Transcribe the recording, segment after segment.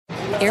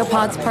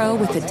AirPods Pro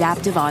with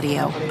adaptive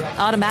audio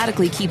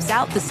automatically keeps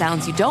out the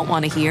sounds you don't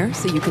want to hear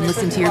so you can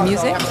listen to your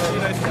music,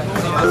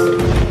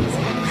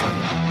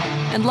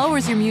 and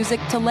lowers your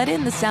music to let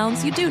in the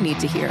sounds you do need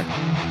to hear.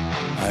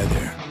 Hi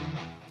there.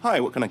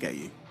 Hi, what can I get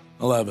you?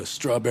 I'll have a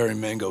strawberry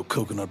mango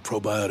coconut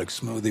probiotic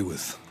smoothie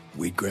with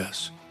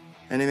wheatgrass.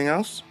 Anything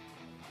else?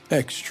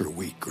 Extra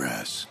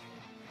wheatgrass.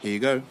 Here you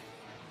go.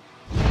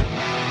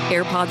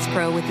 AirPods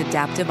Pro with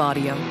adaptive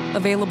audio.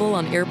 Available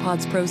on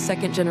AirPods Pro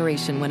 2nd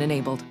generation when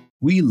enabled.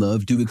 We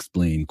love to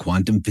explain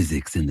quantum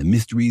physics and the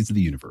mysteries of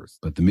the universe,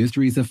 but the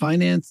mysteries of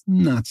finance,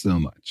 not so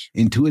much.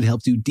 Intuit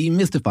helps you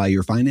demystify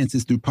your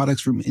finances through products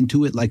from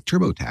Intuit like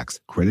TurboTax,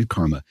 Credit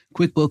Karma,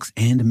 QuickBooks,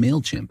 and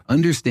MailChimp.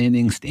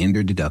 Understanding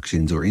standard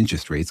deductions or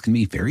interest rates can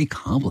be very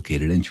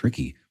complicated and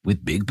tricky,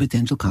 with big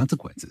potential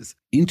consequences.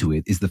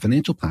 Intuit is the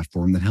financial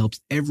platform that helps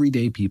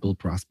everyday people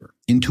prosper.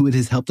 Intuit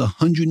has helped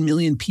 100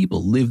 million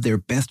people live their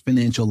best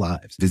financial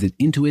lives. Visit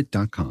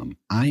Intuit.com,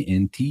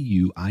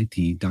 Intuit.com,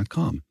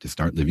 to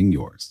start living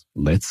yours.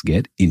 Let's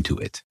get into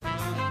it.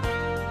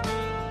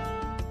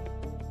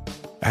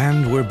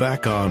 And we're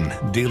back on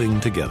Dealing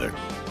Together,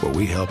 where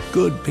we help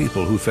good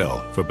people who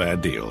fell for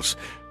bad deals.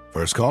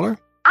 First caller?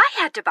 I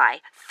had to buy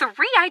 3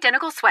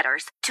 identical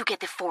sweaters to get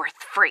the 4th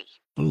free.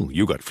 Oh,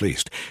 you got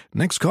fleeced.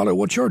 Next caller,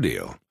 what's your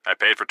deal? I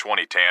paid for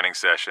 20 tanning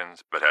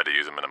sessions, but had to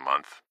use them in a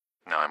month.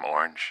 Now I'm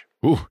orange.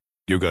 Ooh,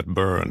 you got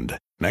burned.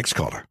 Next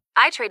caller.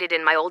 I traded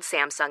in my old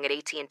Samsung at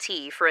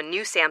AT&T for a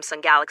new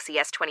Samsung Galaxy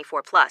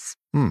S24 Plus.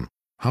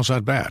 How's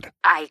that bad?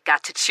 I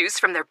got to choose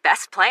from their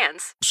best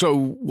plans. So,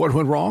 what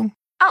went wrong?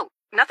 Oh,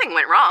 nothing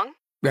went wrong.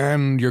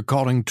 And you're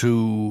calling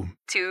to...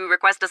 To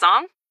request a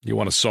song? You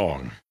want a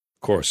song.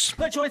 Of course.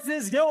 The choice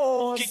is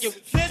yours.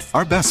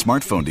 Our best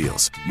smartphone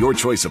deals. Your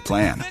choice of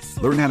plan.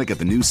 Learn how to get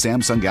the new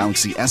Samsung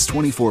Galaxy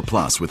S24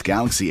 Plus with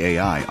Galaxy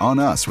AI on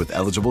us with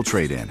eligible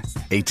trade-in.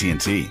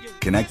 AT&T.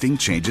 Connecting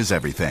changes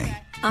everything.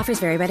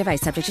 Offers vary by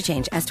device. Subject to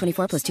change.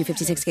 S24 plus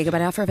 256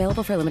 gigabyte offer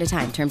available for a limited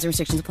time. Terms and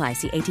restrictions apply.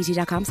 See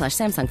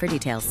att.com/Samsung for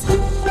details.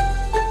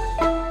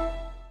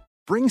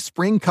 Bring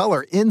spring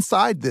color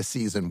inside this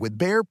season with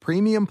Behr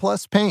Premium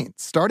Plus paint,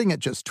 starting at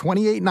just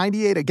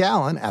 $28.98 a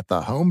gallon at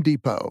the Home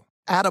Depot.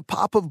 Add a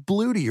pop of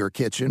blue to your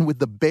kitchen with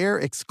the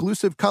Behr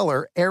exclusive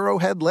color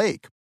Arrowhead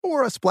Lake,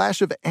 or a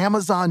splash of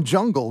Amazon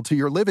Jungle to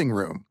your living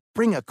room.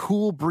 Bring a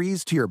cool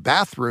breeze to your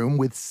bathroom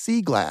with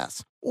Sea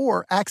Glass,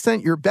 or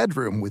accent your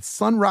bedroom with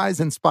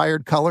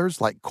sunrise-inspired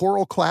colors like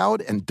Coral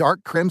Cloud and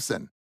Dark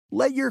Crimson.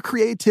 Let your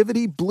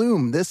creativity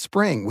bloom this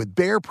spring with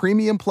Behr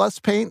Premium Plus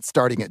paint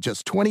starting at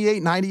just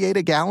 $28.98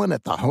 a gallon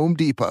at the Home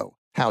Depot.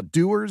 How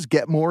doers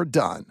get more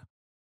done.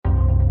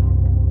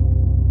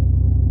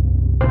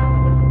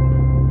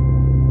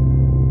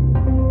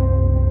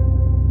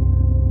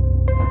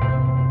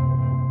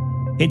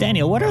 Hey,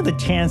 Daniel, what are the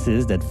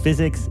chances that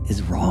physics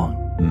is wrong?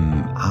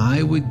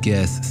 I would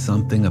guess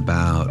something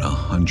about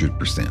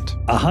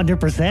 100%.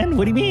 100%?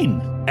 What do you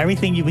mean?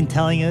 Everything you've been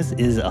telling us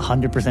is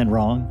 100%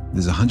 wrong?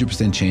 There's a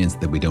 100% chance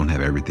that we don't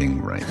have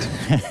everything right.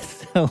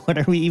 So what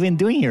are we even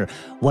doing here?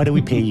 What do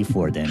we pay you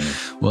for, Daniel?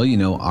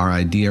 Well, our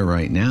idea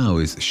right now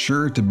is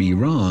sure to be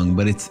wrong,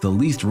 but it's the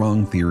least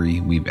wrong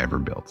theory we've ever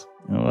built.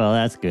 Well,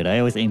 that's good. I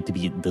always aim to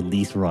be the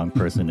least wrong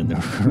person in the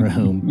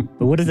room.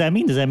 But what does that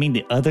mean? Does that mean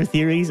the other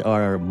theories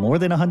are more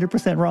than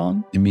 100%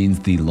 wrong? It means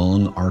the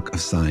long arc of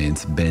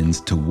science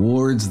bends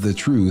towards the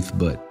truth,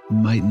 but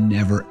might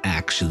never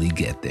actually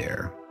get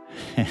there.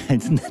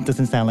 It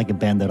doesn't sound like a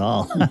bend at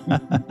all.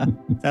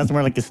 Sounds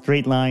more like a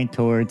straight line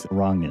towards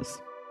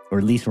wrongness,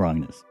 or least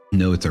wrongness.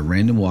 No, it's a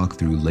random walk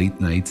through late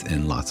nights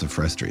and lots of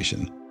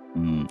frustration.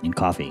 And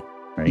coffee,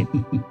 right?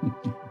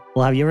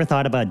 Well, have you ever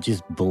thought about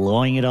just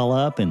blowing it all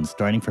up and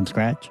starting from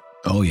scratch?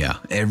 Oh, yeah.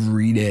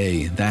 Every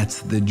day.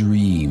 That's the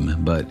dream.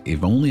 But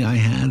if only I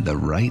had the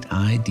right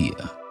idea.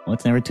 Well,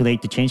 it's never too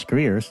late to change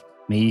careers.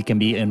 Maybe you can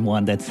be in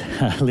one that's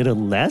a little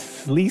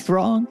less least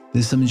wrong.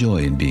 There's some joy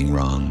in being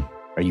wrong.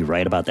 Are you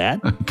right about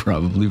that? I'm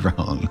probably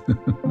wrong.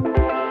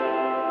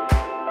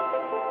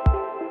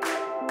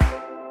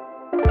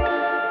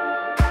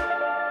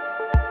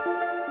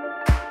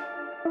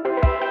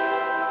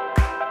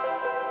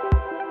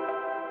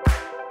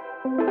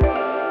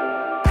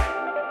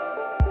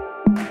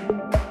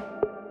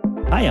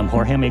 Hi, I'm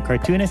Jorge, I'm a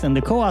cartoonist and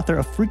the co-author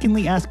of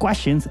Frequently Asked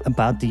Questions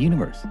about the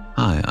universe.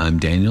 Hi, I'm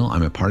Daniel.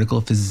 I'm a particle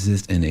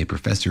physicist and a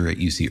professor at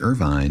UC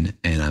Irvine,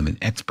 and I'm an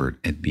expert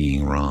at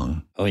being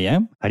wrong. Oh, yeah?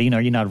 How do you know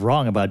you're not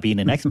wrong about being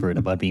an expert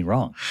about being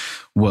wrong?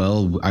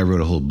 Well, I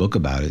wrote a whole book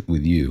about it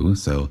with you,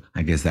 so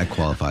I guess that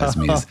qualifies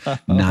me as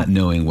not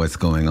knowing what's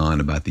going on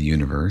about the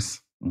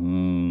universe.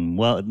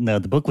 Well, no,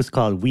 the book was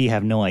called We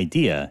Have No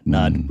Idea,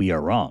 not We Are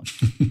Wrong.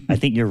 I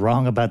think you're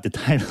wrong about the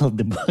title of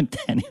the book,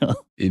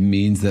 Daniel. It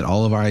means that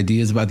all of our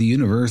ideas about the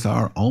universe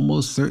are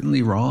almost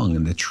certainly wrong,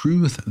 and the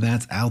truth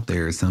that's out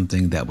there is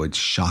something that would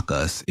shock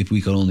us if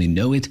we could only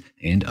know it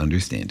and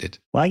understand it.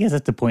 Well, I guess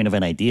that's the point of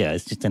an idea.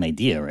 It's just an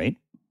idea, right?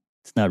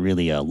 It's not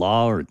really a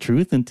law or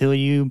truth until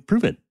you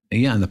prove it.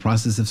 Yeah, and the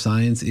process of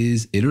science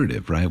is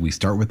iterative, right? We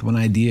start with one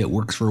idea, it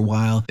works for a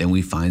while, then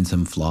we find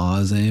some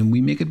flaws and we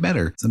make it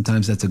better.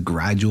 Sometimes that's a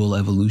gradual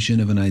evolution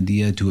of an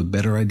idea to a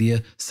better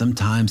idea.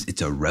 Sometimes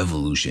it's a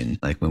revolution,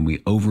 like when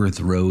we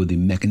overthrow the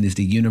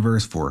mechanistic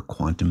universe for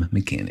quantum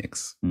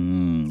mechanics.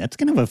 That's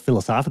kind of a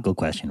philosophical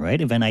question, right?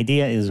 If an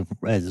idea is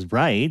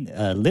right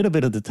a little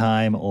bit of the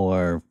time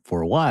or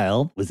for a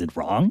while, was it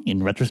wrong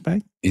in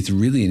retrospect? It's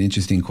really an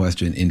interesting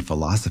question in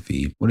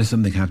philosophy. What does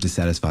something have to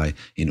satisfy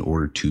in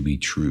order to be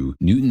true?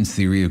 Newton's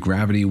theory of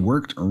gravity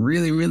worked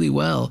really, really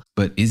well,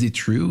 but is it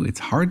true? It's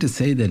hard to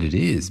say that it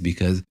is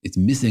because it's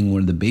missing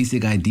one of the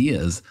basic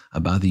ideas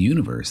about the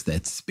universe,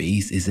 that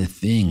space is a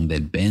thing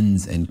that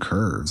bends and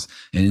curves,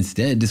 and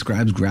instead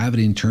describes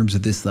gravity in terms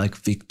of this like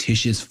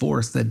fictitious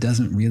force that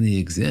doesn't really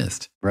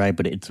exist. Right,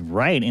 but it's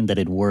right in that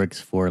it works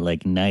for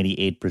like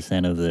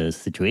 98% of the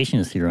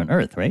situations here on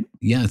Earth, right?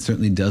 Yeah, it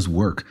certainly does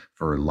work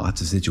for lots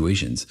of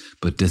situations,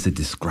 but does it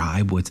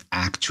describe what's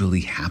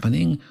actually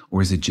happening,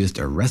 or is it just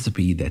a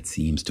recipe that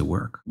seems to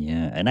work?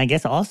 Yeah, and I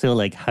guess also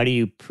like how do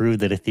you prove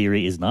that a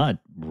theory is not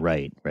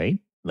right?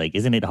 Like,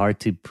 isn't it hard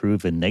to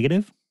prove a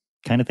negative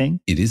kind of thing?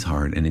 It is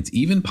hard, and it's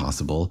even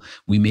possible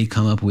we may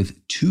come up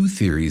with two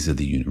theories of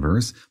the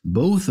universe,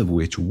 both of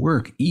which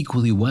work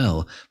equally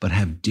well, but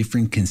have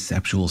different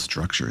conceptual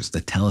structures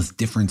that tell us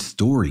different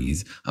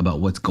stories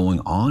about what's going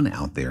on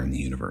out there in the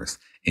universe.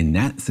 In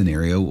that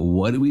scenario,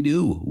 what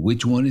do?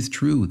 Which one is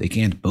true? They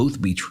can't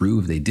both be true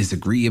if they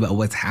disagree about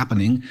what's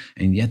happening,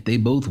 and yet they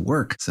both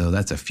work. So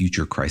that's a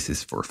future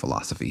crisis for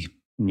philosophy.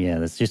 Yeah,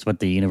 that's just what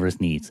the universe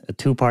needs, a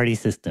two-party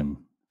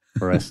system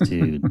for us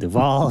to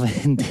devolve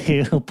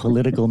into a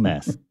political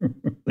mess.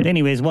 But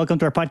anyways, welcome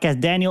to our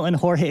podcast, Daniel and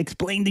Jorge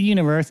Explain the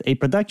Universe, a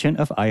production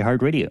of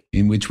iHeartRadio,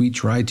 in which we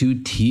try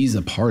to tease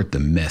apart the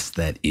mess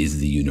that is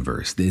the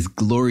universe, this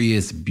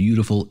glorious,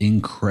 beautiful,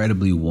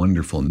 incredibly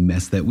wonderful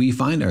mess that we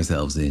find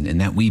ourselves in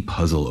and that we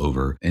puzzle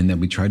over and that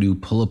we try to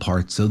pull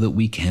apart so that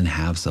we can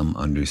have some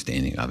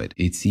understanding of it.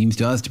 It seems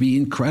to us to be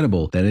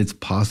incredible that it's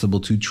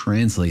possible to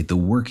translate the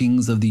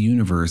workings of the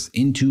universe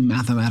into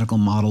mathematical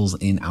models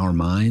in our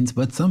minds,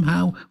 but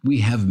somehow we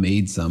have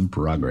made some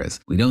progress.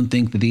 We don't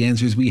think that the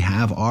answers we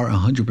have are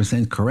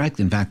 100% correct.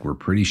 In fact, we're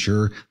pretty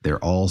sure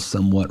they're all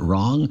somewhat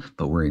wrong,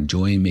 but we're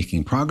enjoying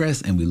making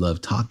progress and we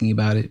love talking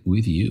about it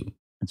with you.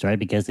 That's right,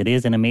 because it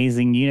is an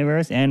amazing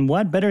universe, and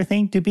what better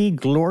thing to be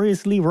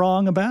gloriously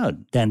wrong about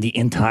than the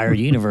entire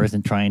universe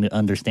and trying to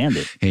understand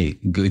it? Hey,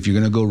 if you're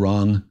going to go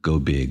wrong, go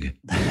big.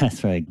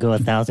 That's right, go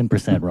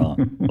 1,000%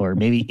 wrong, or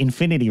maybe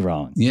infinity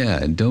wrong.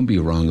 Yeah, and don't be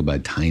wrong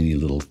about tiny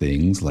little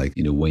things like,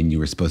 when you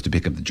were supposed to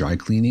pick up the dry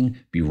cleaning.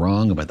 Be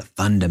wrong about the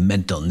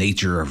fundamental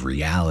nature of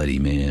reality,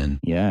 man.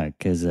 Yeah,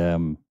 because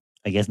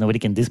I guess nobody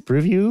can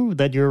disprove you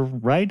that you're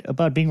right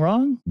about being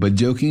wrong. But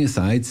joking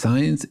aside,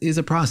 science is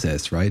a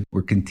process, right?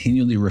 We're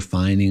continually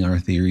refining our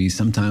theories.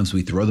 Sometimes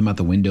we throw them out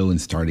the window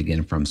and start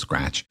again from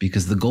scratch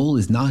because the goal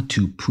is not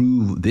to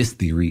prove this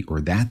theory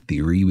or that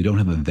theory. We don't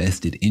have a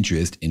vested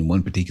interest in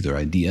one particular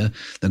idea.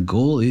 The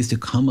goal is to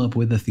come up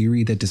with a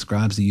theory that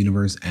describes the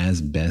universe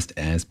as best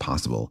as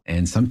possible.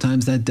 And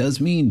sometimes that does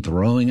mean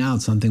throwing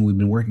out something we've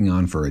been working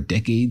on for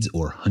decades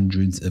or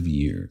hundreds of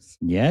years.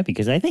 Yeah,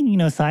 because I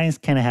think, science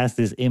kind of has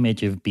this image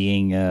of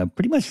being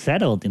pretty much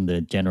settled in the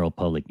general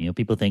public.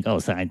 People think, oh,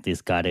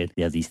 scientists got it.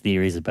 They have these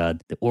theories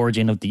about the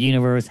origin of the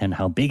universe and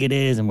how big it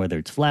is and whether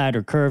it's flat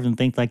or curved and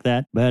things like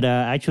that. But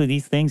actually,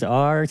 these things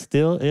are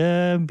still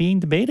being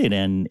debated.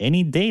 And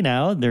any day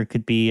now, there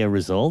could be a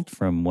result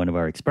from one of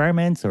our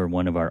experiments or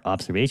one of our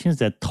observations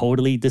that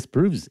totally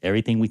disproves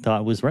everything we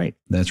thought was right.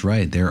 That's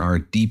right. There are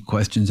deep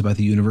questions about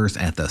the universe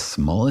at the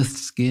smallest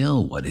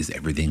scale. What is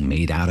everything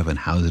made out of and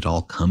how does it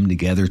all come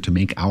together to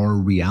make our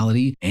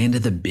reality? And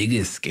at the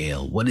biggest scale,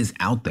 what is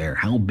out there?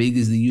 How big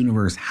is the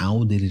universe?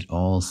 How did it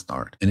all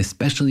start? And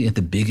especially at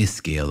the biggest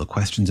scale, the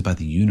questions about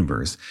the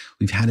universe,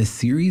 we've had a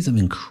series of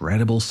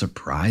incredible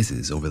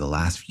surprises over the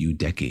last few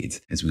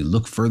decades. As we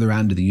look further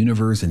out into the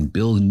universe and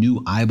build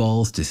new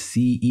eyeballs to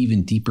see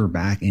even deeper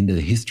back into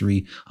the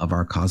history of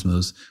our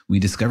cosmos, we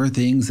discover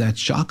things that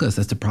shock us,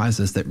 that surprise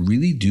us, that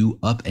really do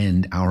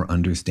upend our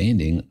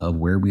understanding of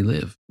where we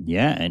live.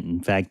 Yeah, and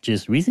in fact,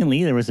 just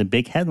recently, there was a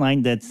big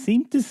headline that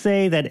seemed to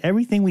say that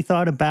everything we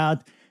thought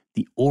about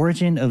the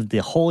origin of the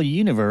whole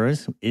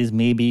universe is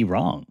maybe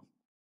wrong.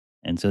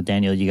 And so,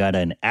 Daniel, you got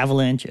an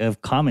avalanche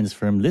of comments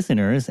from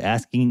listeners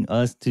asking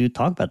us to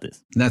talk about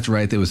this. That's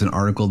right. There was an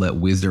article that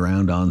whizzed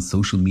around on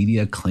social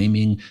media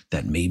claiming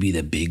that maybe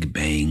the Big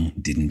Bang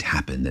didn't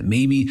happen, that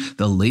maybe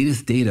the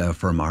latest data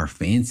from our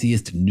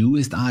fanciest,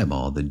 newest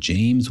eyeball, the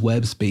James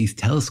Webb Space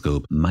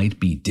Telescope, might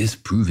be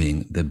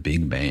disproving the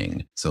Big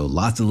Bang. So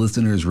lots of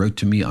listeners wrote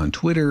to me on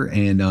Twitter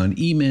and on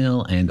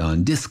email and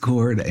on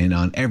Discord and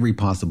on every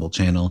possible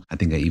channel. I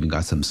think I even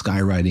got some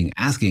skywriting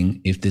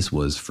asking if this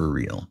was for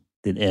real.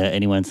 Did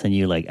anyone send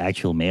you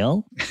actual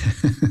mail?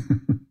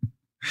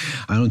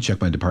 I don't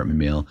check my department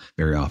mail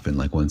very often,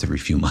 like once every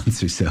few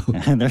months or so.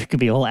 There could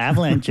be a whole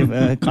avalanche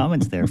of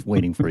comments there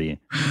waiting for you.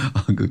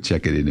 I'll go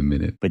check it in a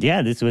minute. But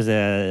yeah, this was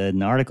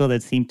an article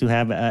that seemed to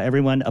have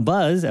everyone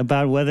abuzz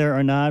about whether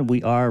or not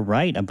we are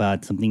right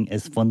about something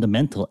as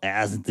fundamental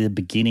as the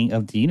beginning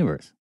of the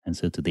universe. And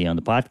so today on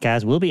the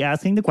podcast, we'll be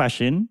asking the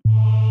question,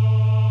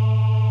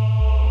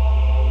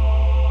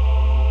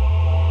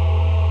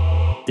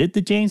 did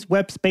the James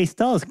Webb Space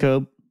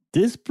Telescope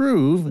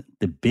disprove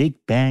the Big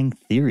Bang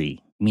Theory?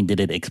 I mean,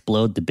 did it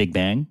explode the Big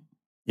Bang?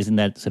 Isn't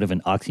that sort of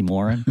an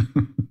oxymoron?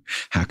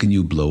 How can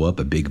you blow up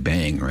a Big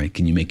Bang, right?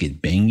 Can you make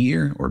it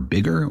bangier or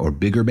bigger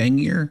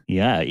bangier?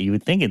 Yeah, you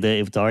would think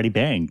it's already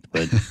banged,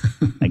 but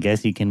I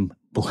guess you can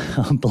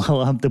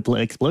blow up the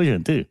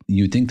explosion too.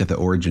 You'd think that the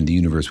origin of the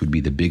universe would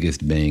be the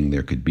biggest bang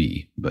there could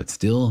be, but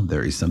still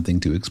there is something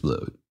to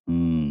explode.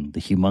 The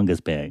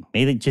humongous bang.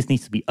 Maybe it just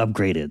needs to be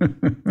upgraded,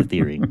 the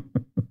theory.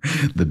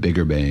 The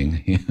bigger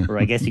bang. Yeah. Or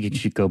I guess you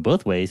should go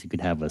both ways. You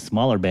could have a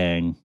smaller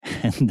bang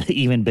and the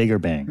even bigger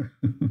bang.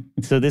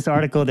 So this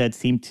article that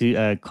seemed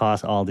to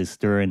cause all this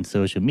stir in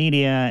social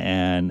media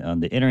and on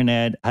the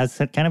internet has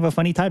kind of a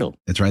funny title.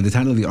 That's right. The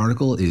title of the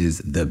article is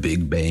The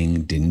Big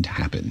Bang Didn't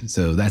Happen.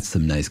 So that's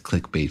some nice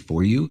clickbait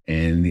for you.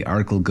 And the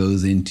article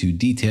goes into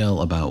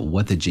detail about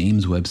what the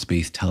James Webb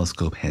Space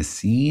Telescope has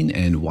seen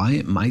and why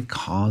it might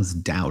cause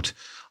doubt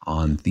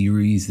on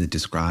theories that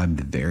describe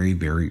the very,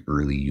 very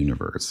early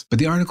universe. But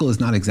the article is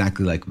not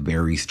exactly like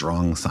very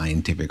strong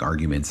scientific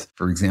arguments.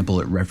 For example,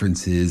 it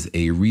references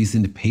a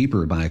recent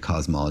paper by a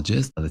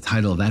cosmologist. The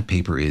title of that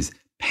paper is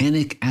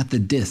Panic at the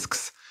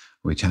Disks,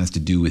 which has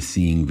to do with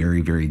seeing very,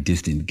 very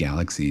distant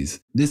galaxies.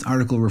 This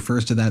article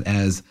refers to that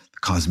as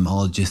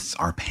cosmologists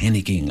are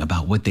panicking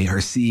about what they are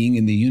seeing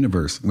in the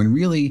universe, when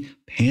really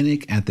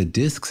Panic at the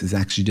Disks is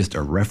actually just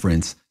a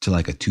reference to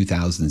like a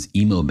 2000s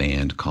emo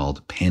band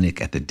called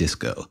Panic at the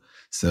Disco.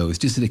 So it's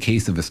just a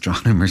case of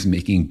astronomers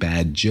making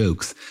bad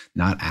jokes,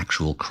 not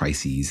actual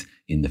crises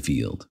in the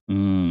field.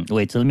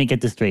 Wait, so let me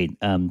get this straight.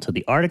 So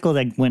the article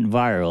that went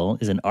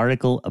viral is an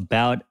article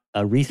about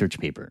a research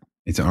paper.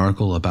 It's an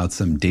article about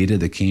some data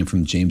that came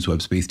from James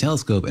Webb Space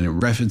Telescope, and it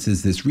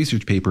references this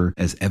research paper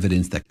as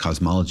evidence that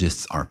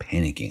cosmologists are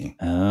panicking.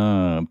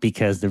 Oh,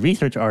 because the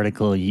research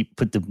article, you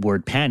put the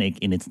word panic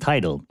in its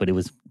title, but it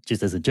was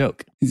just as a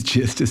joke. It's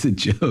just as a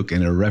joke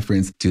and a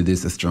reference to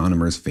this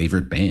astronomer's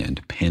favorite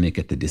band, Panic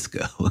at the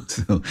Disco.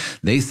 So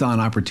they saw an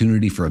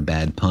opportunity for a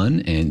bad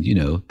pun and,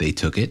 they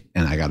took it.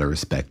 And I got to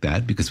respect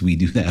that because we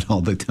do that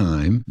all the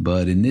time.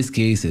 But in this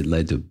case, it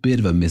led to a bit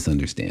of a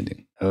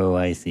misunderstanding. Oh,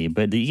 I see.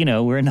 But,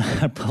 we're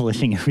not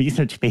publishing a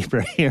research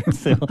paper here.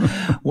 So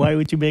why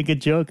would you make a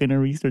joke in a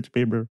research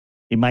paper?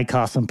 It might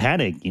cause some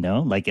panic,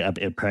 like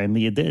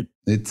apparently it did.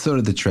 It's sort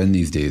of the trend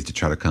these days to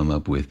try to come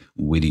up with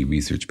witty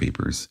research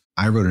papers.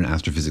 I wrote an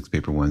astrophysics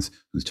paper once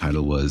whose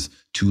title was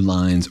 2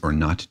 lines or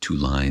not 2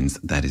 lines,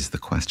 that is the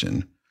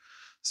question.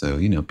 So,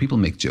 people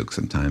make jokes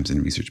sometimes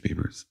in research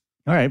papers.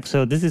 All right.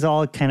 So this is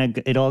all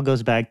it all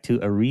goes back to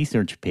a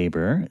research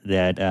paper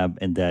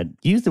that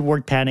used the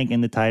word panic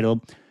in the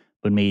title,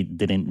 but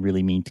didn't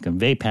really mean to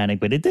convey panic,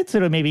 but it did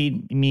sort of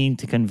maybe mean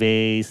to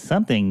convey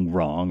something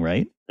wrong,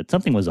 right? That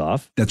something was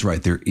off. That's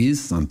right. There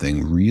is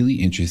something really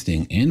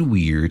interesting and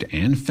weird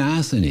and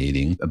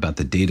fascinating about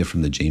the data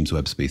from the James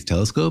Webb Space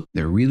Telescope.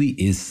 There really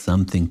is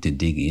something to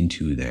dig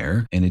into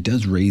there, and it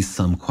does raise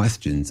some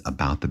questions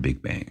about the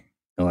Big Bang.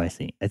 Oh, I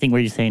see. I think what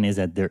you're saying is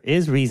that there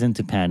is reason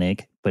to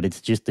panic, but it's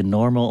just the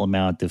normal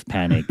amount of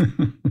panic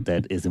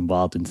that is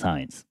involved in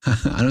science.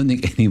 I don't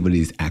think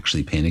anybody's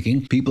actually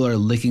panicking. People are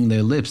licking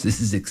their lips.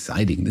 This is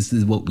exciting. This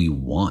is what we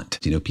want.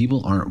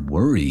 People aren't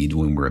worried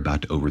when we're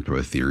about to overthrow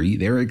a theory.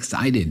 They're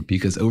excited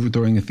because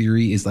overthrowing a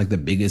theory is like the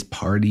biggest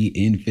party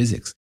in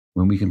physics.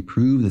 When we can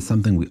prove that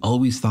something we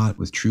always thought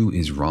was true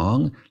is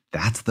wrong,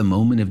 that's the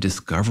moment of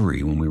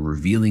discovery, when we're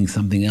revealing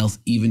something else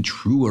even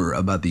truer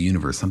about the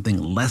universe, something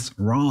less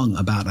wrong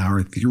about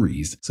our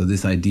theories. So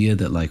this idea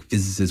that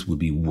physicists would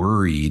be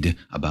worried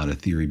about a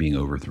theory being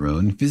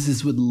overthrown,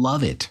 physicists would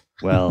love it.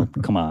 Well,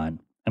 come on.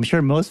 I'm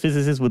sure most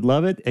physicists would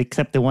love it,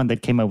 except the one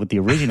that came up with the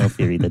original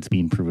theory that's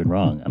being proven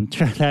wrong. I'm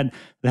sure that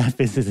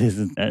physicist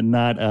is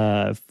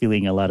not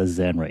feeling a lot of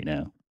zen right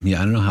now. Yeah,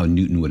 I don't know how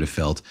Newton would have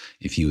felt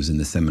if he was in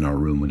the seminar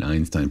room when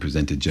Einstein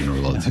presented general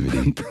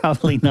relativity.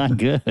 Probably not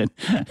good.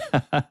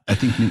 I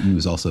think Newton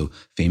was also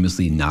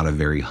famously not a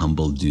very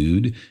humble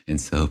dude,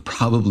 and so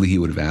probably he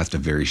would have asked a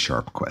very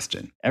sharp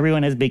question.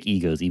 Everyone has big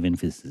egos, even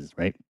physicists,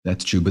 right?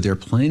 That's true, but there are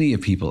plenty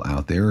of people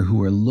out there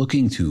who are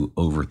looking to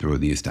overthrow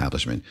the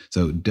establishment.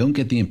 So don't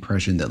get the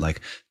impression that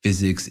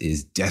physics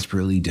is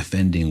desperately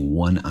defending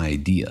one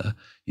idea.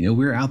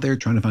 We're out there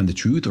trying to find the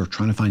truth or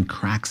trying to find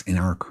cracks in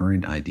our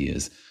current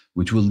ideas,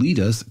 which will lead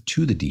us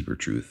to the deeper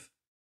truth.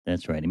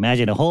 That's right.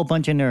 Imagine a whole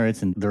bunch of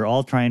nerds and they're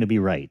all trying to be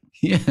right.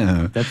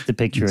 Yeah. That's the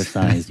picture of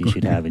science you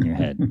should have in your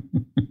head.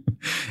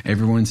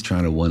 Everyone's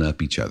trying to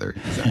one-up each other.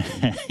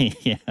 Exactly.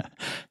 Yeah.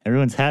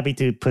 Everyone's happy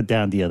to put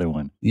down the other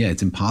one. Yeah,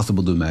 it's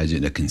impossible to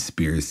imagine a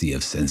conspiracy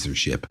of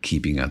censorship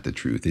keeping out the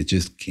truth. It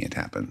just can't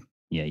happen.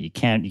 Yeah, you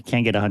can't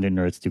get 100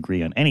 nerds to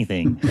agree on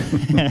anything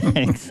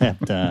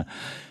except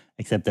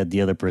that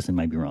the other person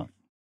might be wrong.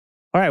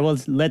 All right, well,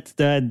 let's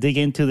dig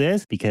into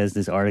this because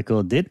this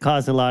article did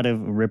cause a lot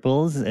of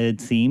ripples, it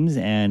seems,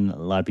 and a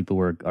lot of people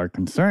are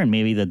concerned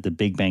maybe that the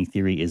Big Bang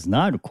Theory is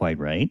not quite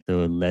right.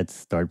 So let's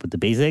start with the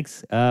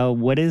basics.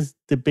 What is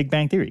the Big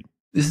Bang Theory?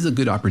 This is a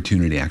good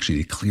opportunity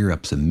actually to clear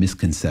up some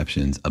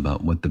misconceptions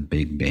about what the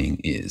Big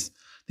Bang is.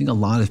 I think a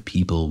lot of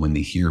people, when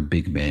they hear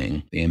Big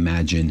Bang, they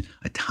imagine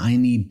a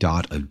tiny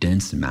dot of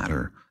dense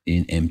matter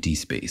in empty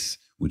space,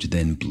 which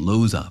then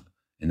blows up.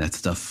 And that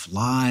stuff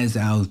flies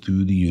out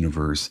through the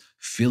universe,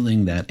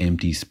 filling that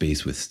empty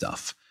space with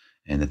stuff.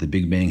 And that the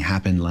Big Bang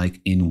happened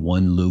like in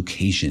one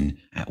location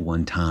at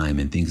one time,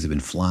 and things have been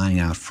flying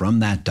out from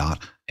that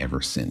dot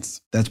ever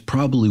since. That's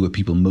probably what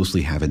people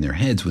mostly have in their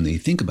heads when they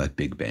think about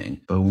Big Bang.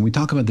 But when we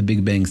talk about the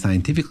Big Bang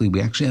scientifically, we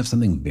actually have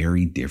something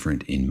very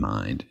different in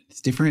mind.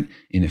 It's different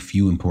in a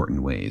few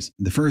important ways.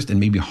 The first, and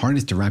maybe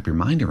hardest to wrap your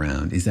mind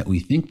around, is that we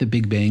think the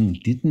Big Bang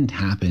didn't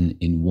happen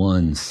in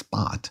one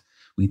spot.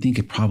 We think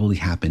it probably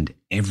happened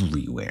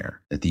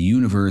everywhere, that the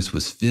universe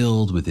was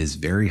filled with this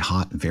very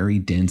hot, very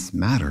dense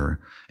matter,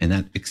 and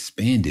that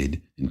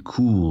expanded and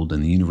cooled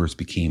and the universe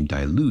became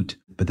dilute,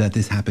 but that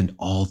this happened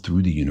all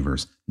through the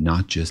universe,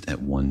 not just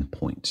at one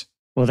point.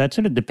 Well, that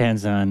sort of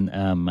depends on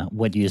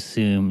what you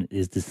assume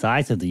is the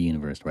size of the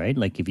universe, right?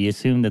 Like if you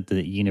assume that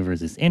the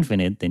universe is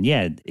infinite, then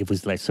yeah, it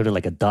was like sort of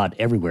like a dot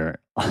everywhere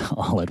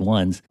all at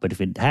once. But if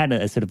it had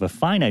a sort of a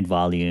finite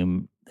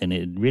volume, then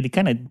it really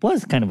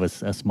was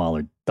a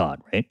smaller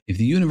dot, right? If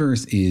the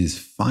universe is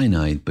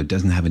finite but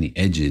doesn't have any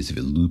edges, if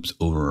it loops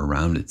over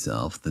around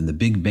itself, then the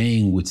Big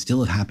Bang would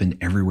still have happened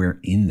everywhere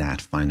in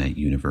that finite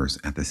universe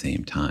at the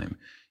same time.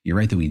 You're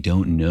right that we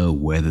don't know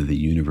whether the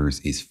universe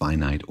is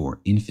finite or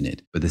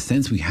infinite, but the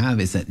sense we have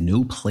is that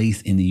no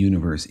place in the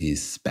universe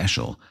is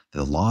special, that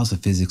the laws of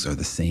physics are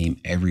the same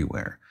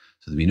everywhere.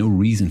 So there'd be no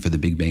reason for the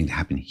Big Bang to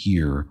happen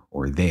here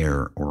or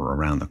there or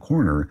around the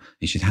corner.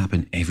 It should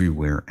happen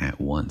everywhere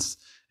at once.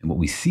 And what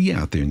we see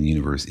out there in the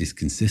universe is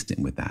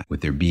consistent with that,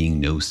 with there being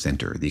no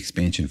center. The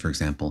expansion, for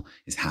example,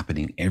 is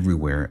happening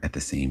everywhere at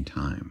the same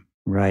time.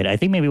 Right. I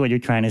think maybe what you're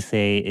trying to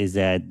say is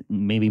that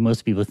maybe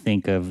most people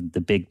think of the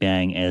Big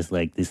Bang as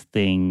like this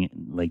thing,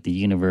 like the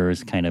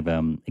universe kind of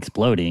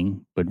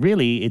exploding. But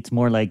really, it's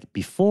more like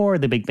before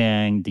the Big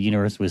Bang, the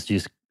universe was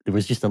there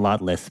was just a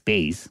lot less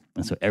space.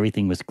 And so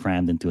everything was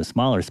crammed into a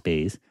smaller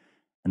space.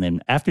 And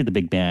then after the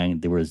Big Bang,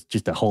 there was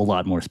just a whole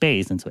lot more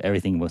space. And so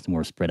everything was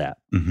more spread out.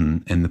 Mm-hmm.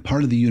 And the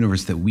part of the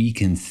universe that we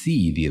can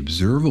see, the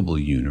observable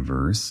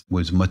universe,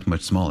 was much,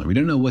 much smaller. We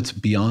don't know what's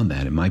beyond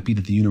that. It might be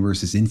that the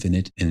universe is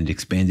infinite and it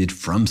expanded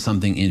from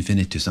something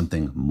infinite to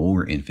something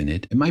more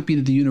infinite. It might be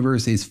that the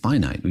universe is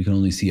finite. We can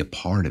only see a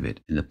part of it.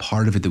 And the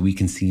part of it that we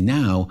can see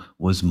now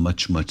was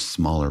much, much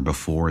smaller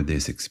before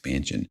this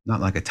expansion.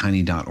 Not like a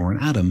tiny dot or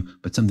an atom,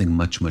 but something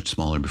much, much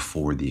smaller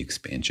before the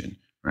expansion.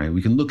 Right?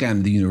 We can look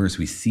at the universe,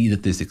 we see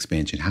that this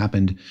expansion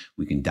happened,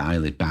 we can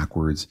dial it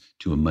backwards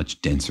to a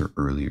much denser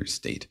earlier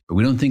state. But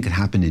we don't think it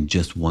happened in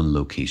just one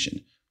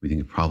location. We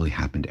think it probably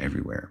happened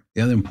everywhere.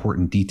 The other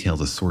important detail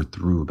to sort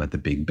through about the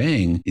Big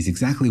Bang is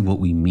exactly what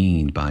we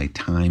mean by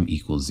time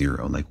equals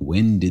zero. Like,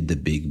 when did the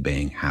Big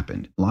Bang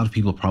happen? A lot of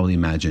people probably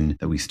imagine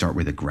that we start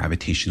with a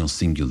gravitational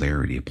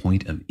singularity, a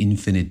point of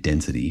infinite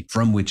density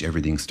from which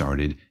everything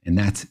started, and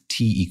that's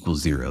t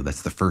equals zero.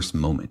 That's the first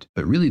moment.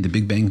 But really, the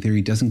Big Bang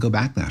Theory doesn't go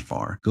back that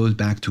far. It goes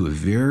back to a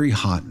very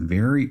hot,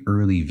 very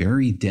early,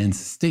 very dense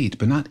state,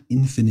 but not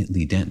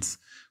infinitely dense.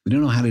 We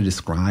don't know how to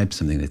describe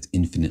something that's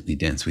infinitely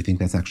dense. We think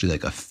that's actually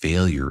like a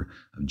failure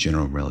of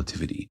general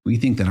relativity. We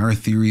think that our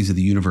theories of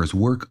the universe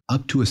work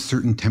up to a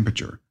certain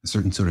temperature, a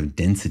certain sort of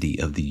density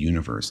of the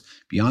universe.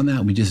 Beyond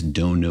that, we just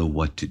don't know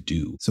what to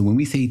do. So when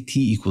we say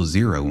t equals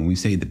zero, when we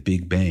say the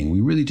Big Bang, we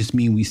really just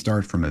mean we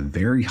start from a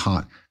very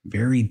hot,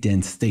 very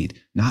dense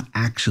state, not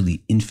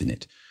actually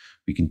infinite.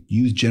 We can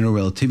use general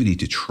relativity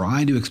to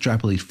try to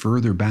extrapolate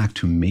further back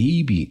to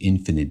maybe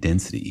infinite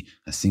density,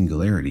 a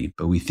singularity,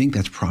 but we think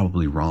that's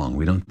probably wrong.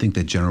 We don't think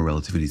that general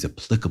relativity is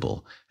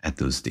applicable at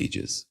those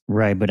stages.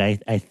 Right, but I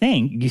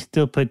think you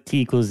still put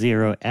t equals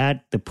zero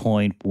at the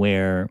point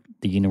where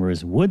the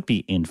universe would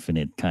be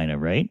infinite, kind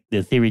of, right?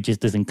 The theory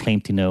just doesn't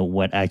claim to know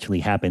what actually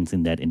happens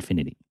in that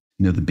infinity.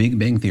 The Big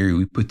Bang Theory,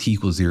 we put t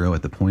equals zero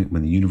at the point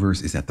when the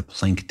universe is at the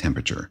Planck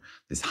temperature,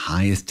 this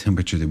highest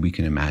temperature that we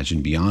can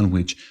imagine, beyond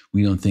which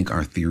we don't think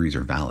our theories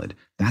are valid.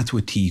 That's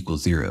what t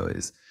equals zero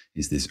is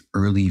this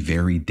early,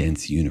 very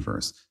dense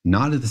universe.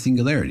 Not at the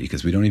singularity,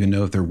 because we don't even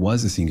know if there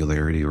was a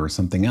singularity or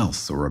something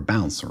else or a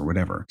bounce or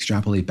whatever.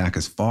 Extrapolate back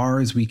as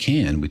far as we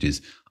can, which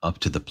is up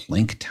to the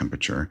Planck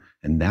temperature,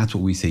 and that's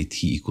what we say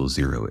t equals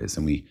zero is.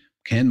 And we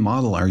can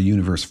model our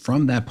universe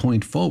from that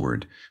point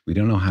forward. We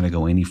don't know how to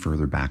go any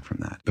further back from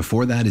that.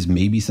 Before that is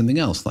maybe something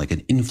else, like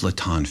an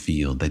inflaton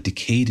field that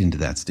decayed into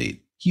that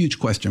state. Huge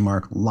question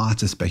mark,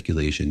 lots of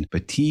speculation,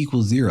 but t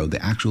equals zero,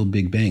 the actual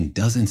Big Bang,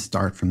 doesn't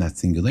start from that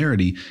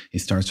singularity. It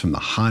starts from the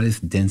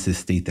hottest,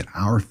 densest state that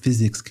our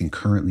physics can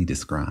currently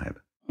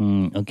describe.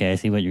 Okay, I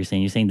see what you're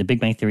saying. You're saying the Big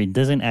Bang Theory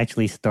doesn't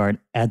actually start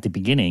at the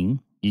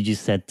beginning. You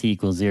just set t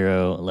equals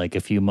 0 like a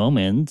few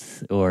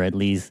moments, or at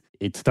least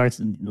it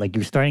starts like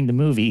you're starting the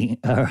movie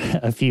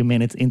a few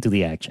minutes into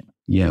the action.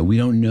 Yeah, we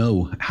don't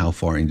know how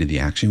far into the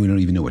action. We don't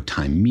even know what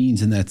time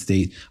means in that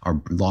state.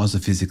 Our laws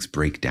of physics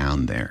break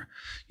down there.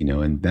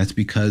 And that's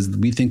because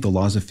we think the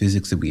laws of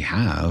physics that we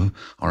have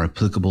are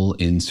applicable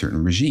in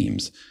certain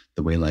regimes.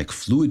 The way like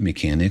fluid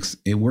mechanics,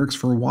 it works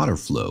for water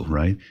flow,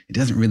 right? It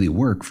doesn't really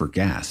work for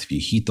gas. If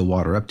you heat the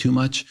water up too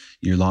much,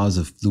 your laws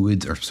of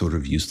fluids are sort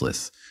of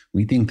useless.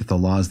 We think that the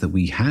laws that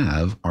we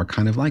have are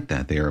kind of like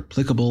that. They are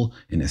applicable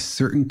in a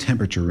certain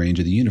temperature range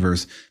of the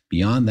universe.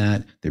 Beyond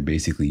that, they're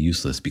basically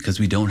useless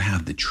because we don't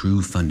have the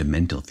true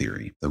fundamental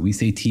theory. So we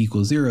say t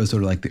equals 0 is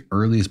sort of like the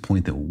earliest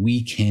point that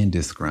we can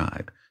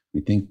describe. We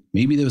think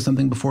maybe there was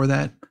something before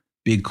that.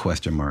 Big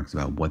question marks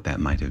about what that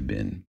might have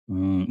been.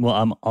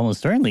 Well,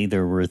 almost certainly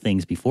there were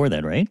things before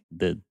that, right?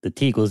 The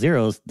t equals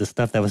 0, the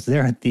stuff that was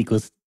there at t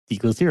equals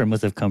 0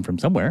 must have come from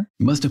somewhere.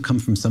 It must have come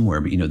from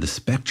somewhere, but the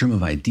spectrum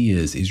of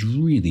ideas is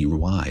really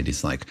wide.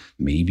 It's like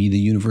maybe the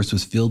universe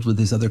was filled with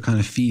this other kind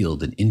of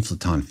field, an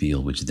inflaton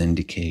field, which then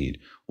decayed.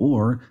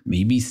 Or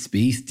maybe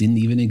space didn't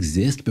even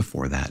exist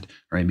before that,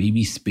 right?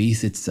 Maybe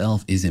space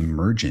itself is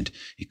emergent.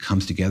 It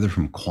comes together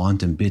from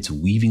quantum bits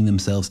weaving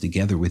themselves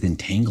together with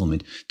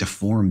entanglement to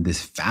form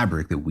this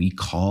fabric that we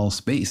call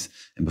space.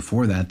 And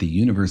before that, the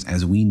universe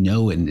as we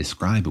know it and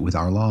describe it with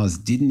our laws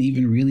didn't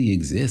even really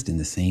exist in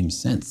the same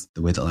sense.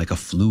 The way that like a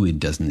fluid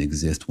doesn't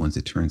exist once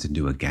it turns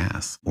into a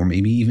gas. Or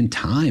maybe even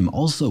time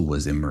also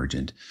was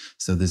emergent.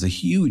 So there's a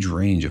huge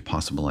range of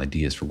possible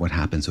ideas for what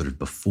happened sort of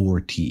before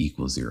t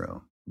equals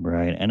 0.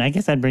 Right. And I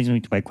guess that brings me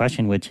to my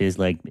question, which is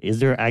like, is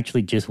there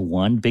actually just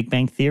one Big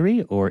Bang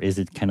Theory, or is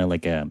it kind of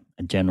like a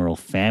general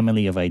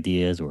family of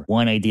ideas, or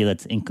one idea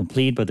that's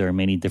incomplete, but there are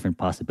many different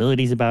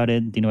possibilities about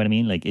it? Do you know what I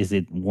mean? Like, is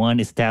it one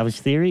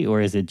established theory, or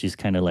is it just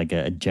kind of like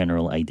a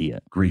general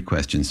idea? Great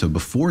question. So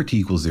before t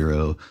equals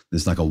 0,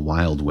 there's like a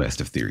wild west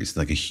of theories,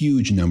 like a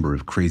huge number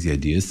of crazy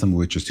ideas, some of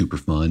which are super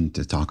fun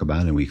to talk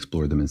about, and we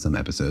explore them in some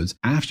episodes.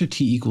 After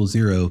t equals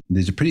 0,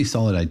 there's a pretty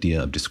solid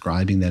idea of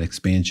describing that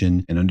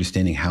expansion and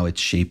understanding how it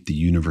shaped the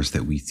universe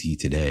that we see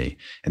today.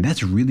 And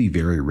that's really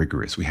very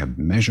rigorous. We have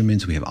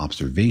measurements, we have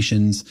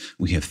observations,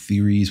 we have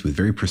theories with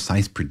very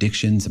precise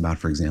predictions about,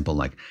 for example,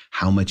 like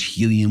how much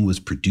helium was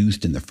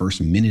produced in the first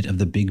minute of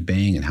the Big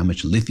Bang and how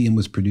much lithium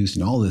was produced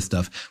and all this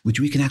stuff, which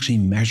we can actually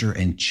measure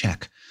and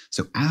check.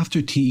 So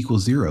after t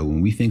equals 0,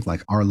 when we think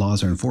like our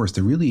laws are enforced,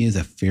 there really is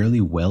a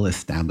fairly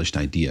well-established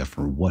idea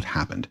for what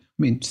happened.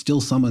 I mean,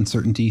 still some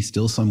uncertainty,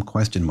 still some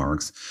question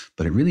marks,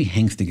 but it really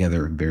hangs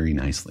together very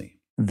nicely.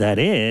 That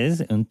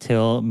is,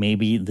 until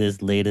maybe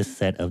this latest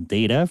set of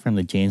data from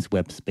the James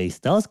Webb Space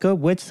Telescope,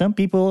 which some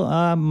people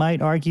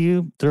might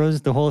argue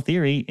throws the whole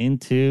theory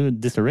into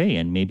disarray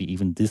and maybe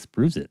even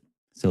disproves it.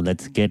 So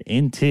let's get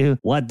into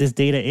what this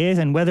data is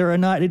and whether or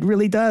not it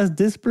really does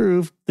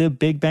disprove the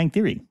Big Bang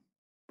Theory.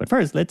 But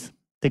first, let's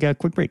take a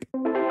quick break.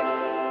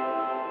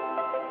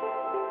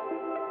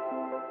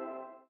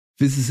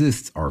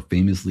 Physicists are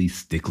famously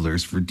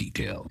sticklers for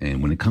detail,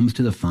 and when it comes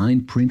to the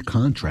fine print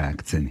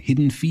contracts and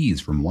hidden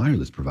fees from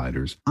wireless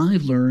providers,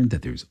 I've learned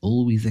that there's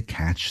always a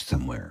catch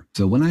somewhere.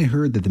 So when I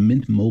heard that the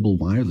Mint Mobile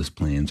wireless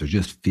plans are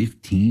just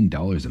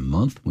 $15 a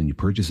month when you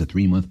purchase a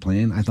 3-month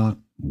plan, I thought,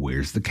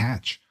 where's the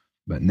catch?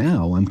 But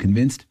now I'm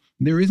convinced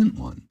there isn't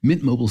one.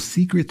 Mint Mobile's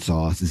secret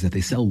sauce is that they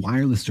sell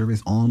wireless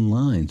service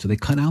online, so they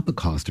cut out the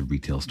cost of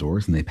retail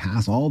stores and they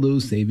pass all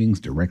those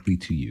savings directly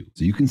to you.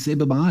 So you can say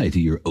bye-bye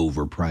to your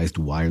overpriced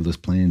wireless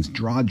plans,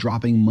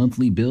 jaw-dropping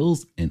monthly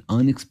bills, and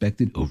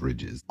unexpected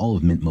overages. All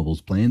of Mint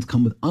Mobile's plans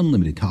come with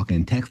unlimited talk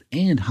and text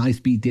and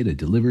high-speed data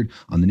delivered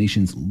on the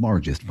nation's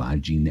largest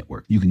 5G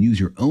network. You can use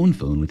your own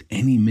phone with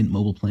any Mint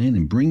Mobile plan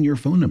and bring your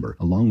phone number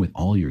along with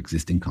all your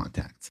existing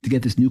contacts. To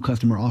get this new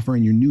customer offer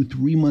and your new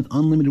 3-month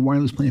unlimited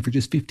wireless plan for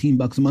just $15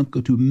 a month, go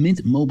to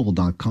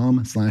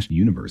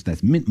mintmobile.com/universe.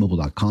 That's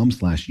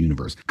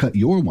mintmobile.com/universe. Cut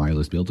your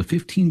wireless bill to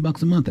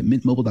 $15 a month at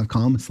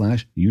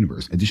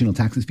mintmobile.com/universe. Additional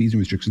taxes, fees, and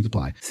restrictions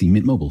apply. See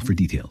Mint Mobile for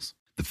details.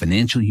 The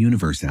financial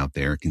universe out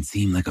there can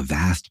seem like a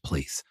vast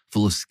place,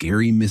 full of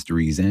scary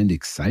mysteries and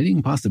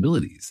exciting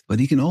possibilities,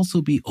 but it can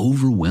also be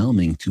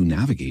overwhelming to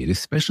navigate,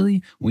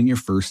 especially when you're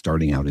first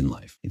starting out in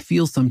life. It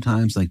feels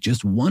sometimes like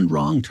just one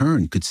wrong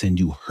turn could send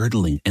you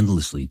hurtling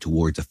endlessly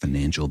towards a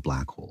financial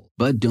black hole.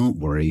 But don't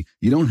worry,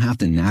 you don't have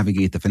to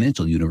navigate the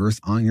financial universe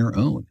on your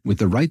own. With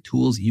the right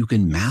tools, you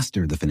can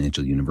master the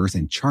financial universe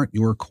and chart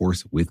your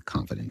course with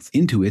confidence.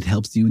 Intuit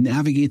helps you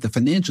navigate the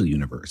financial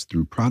universe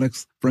through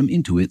products from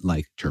Intuit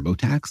like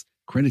TurboTax,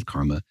 Credit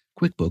Karma,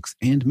 QuickBooks,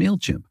 and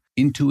MailChimp.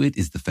 Intuit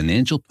is the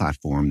financial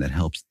platform that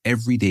helps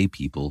everyday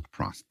people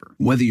prosper.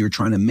 Whether you're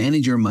trying to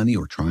manage your money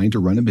or trying to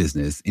run a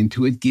business,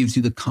 Intuit gives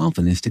you the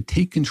confidence to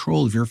take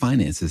control of your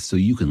finances so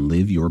you can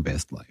live your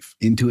best life.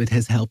 Intuit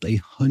has helped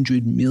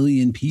 100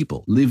 million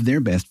people live their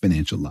best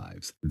financial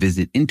lives.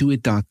 Visit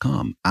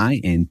Intuit.com,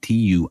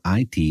 Intuit.com,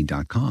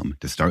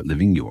 to start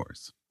living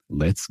yours.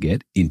 Let's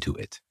get into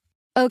it.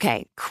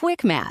 Okay,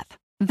 quick math.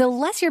 The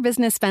less your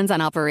business spends on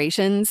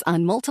operations,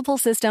 on multiple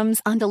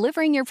systems, on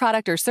delivering your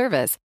product or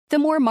service, the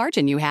more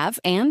margin you have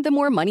and the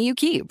more money you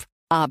keep.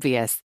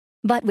 Obvious.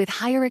 But with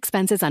higher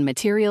expenses on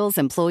materials,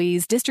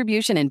 employees,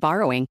 distribution, and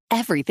borrowing,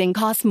 everything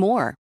costs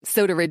more.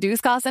 So to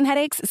reduce costs and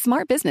headaches,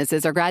 smart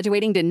businesses are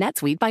graduating to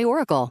NetSuite by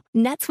Oracle.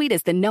 NetSuite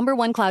is the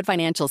 #1 cloud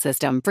financial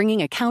system,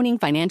 bringing accounting,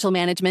 financial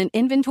management,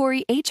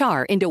 inventory,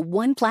 HR into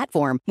one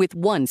platform with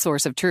one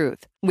source of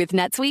truth. With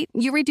NetSuite,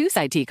 you reduce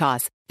IT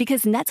costs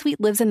because NetSuite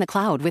lives in the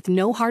cloud with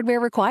no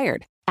hardware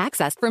required,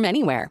 accessed from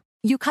anywhere.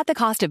 You cut the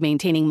cost of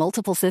maintaining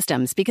multiple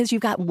systems because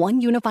you've got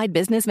one unified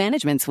business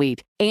management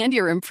suite. And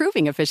you're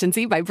improving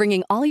efficiency by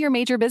bringing all your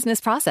major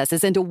business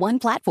processes into one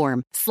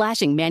platform,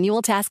 slashing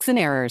manual tasks and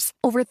errors.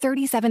 Over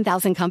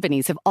 37,000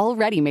 companies have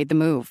already made the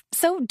move.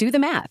 So do the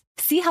math.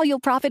 See how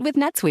you'll profit with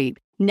NetSuite.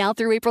 Now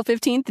through April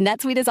 15th,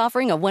 NetSuite is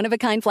offering a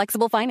one-of-a-kind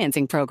flexible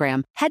financing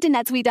program. Head to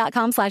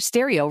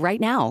netsuite.com/stereo right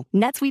now.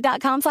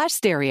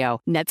 netsuite.com/stereo.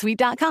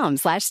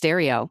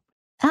 netsuite.com/stereo.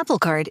 Apple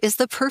Card is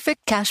the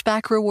perfect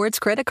cashback rewards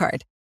credit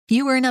card.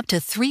 You earn up to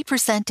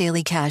 3%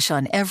 daily cash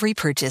on every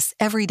purchase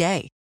every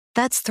day.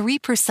 That's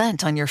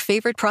 3% on your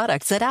favorite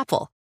products at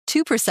Apple,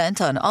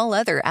 2% on all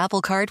other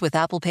Apple Card with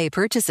Apple Pay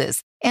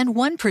purchases, and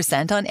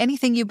 1% on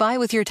anything you buy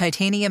with your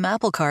titanium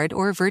Apple Card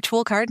or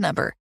virtual card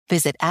number.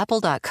 Visit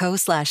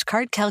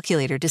apple.co/card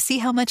calculator to see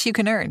how much you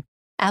can earn.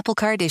 Apple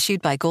Card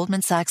issued by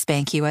Goldman Sachs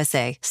Bank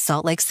USA,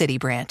 Salt Lake City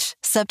branch.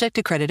 Subject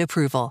to credit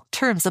approval.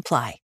 Terms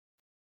apply.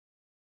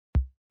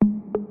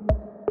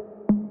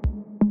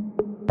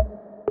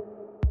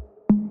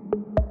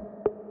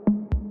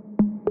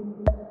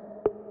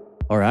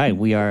 All right,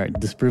 we are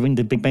disproving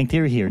the Big Bang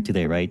Theory here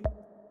today, right,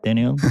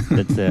 Daniel?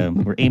 That's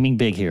we're aiming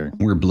big here.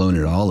 We're blowing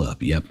it all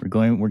up. Yep. We're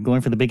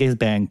going for the biggest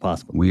bang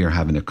possible. We are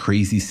having a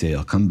crazy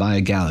sale. Come buy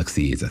a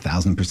Galaxy. It's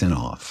 1,000%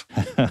 off.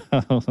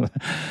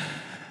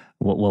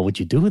 What would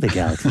you do with a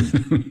Galaxy?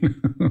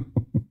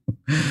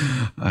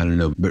 I don't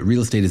know, but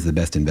real estate is the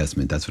best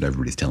investment. That's what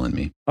everybody's telling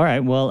me. All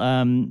right. Well,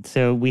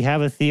 so we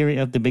have a theory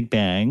of the Big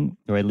Bang,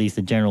 or at least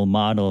a general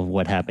model of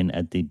what happened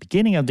at the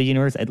beginning of the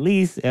universe, at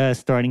least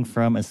starting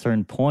from a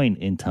certain point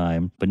in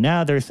time. But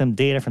now there's some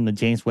data from the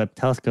James Webb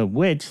Telescope,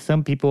 which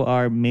some people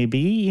are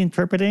maybe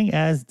interpreting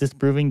as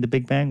disproving the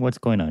Big Bang. What's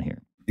going on here?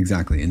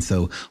 Exactly. And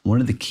so one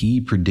of the key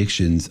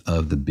predictions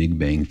of the Big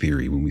Bang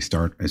Theory, when we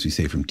start, as we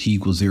say, from T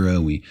equals 0,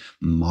 we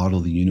model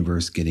the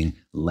universe getting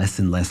less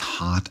and less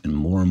hot and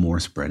more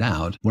spread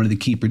out. One of the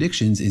key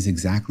predictions is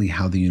exactly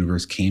how the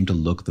universe came to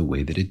look the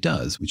way that it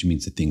does, which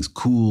means that things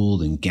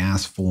cooled and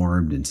gas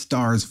formed and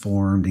stars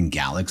formed and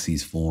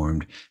galaxies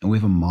formed. And we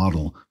have a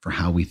model for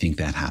how we think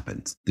that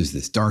happens. There's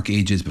this dark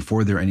ages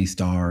before there are any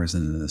stars,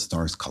 and then the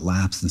stars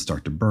collapse and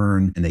start to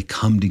burn, and they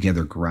come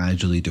together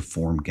gradually to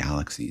form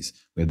galaxies.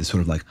 We have this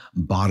sort of like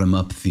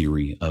bottom-up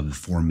theory of the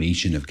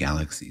formation of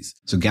galaxies.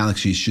 So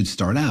galaxies should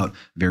start out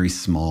very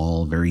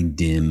small, very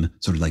dim,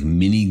 sort of like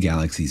mini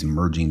galaxies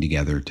merging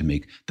together to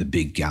make the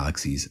big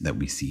galaxies that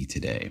we see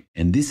today.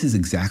 And this is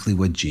exactly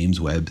what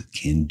James Webb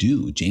can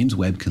do. James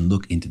Webb can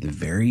look into the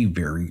very,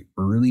 very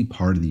early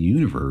part of the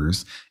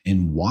universe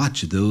and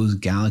watch those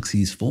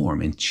galaxies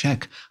form and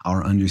check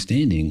our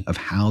understanding of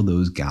how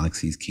those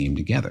galaxies came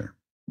together.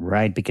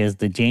 Right, because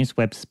the James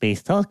Webb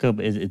Space Telescope,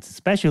 its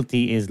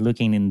specialty is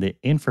looking in the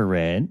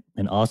infrared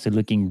and also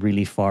looking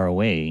really far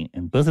away.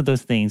 And both of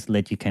those things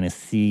let you kind of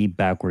see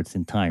backwards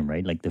in time,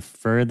 right? Like the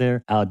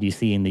further out you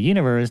see in the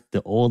universe,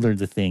 the older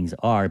the things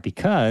are,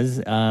 because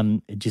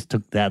it just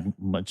took that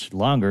much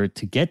longer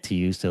to get to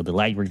you. So the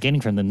light we're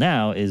getting from them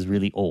now is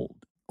really old,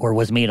 or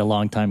was made a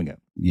long time ago.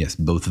 Yes,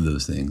 both of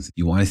those things.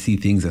 You want to see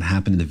things that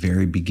happened at the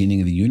very beginning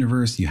of the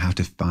universe, you have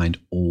to find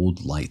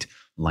old light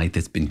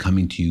that's been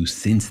coming to you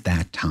since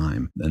that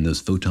time. And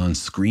those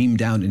photons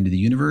screamed out into the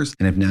universe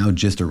and have now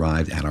just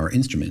arrived at our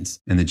instruments.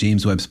 And the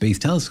James Webb Space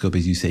Telescope,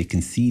 as you say,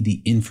 can see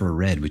the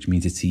infrared, which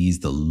means it sees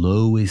the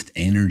lowest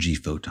energy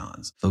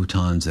photons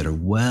that are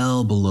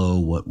well below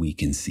what we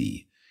can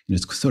see.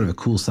 It's sort of a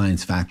cool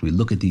science fact. We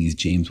look at these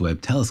James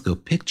Webb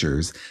Telescope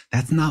pictures.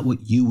 That's not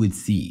what you would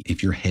see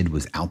if your head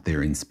was out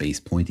there in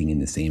space pointing in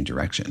the same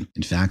direction.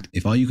 In fact,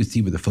 if all you could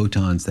see were the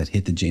photons that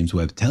hit the James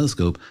Webb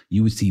Telescope,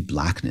 you would see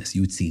blackness.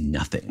 You would see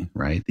nothing,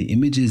 right? The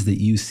images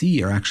that you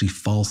see are actually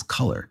false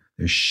color.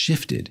 They're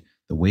shifted.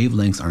 The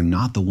wavelengths are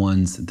not the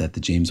ones that the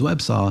James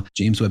Webb saw.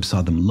 James Webb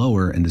saw them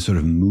lower, and they sort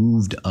of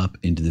moved up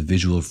into the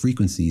visual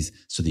frequencies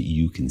so that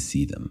you can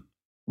see them.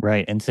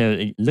 Right. And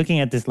so looking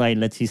at this light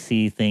lets you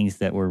see things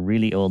that were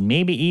really old,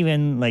 maybe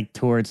even like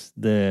towards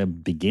the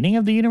beginning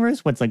of the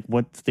universe. What's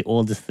the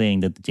oldest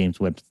thing that the James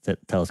Webb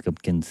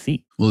Telescope can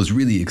see? Well, it was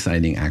really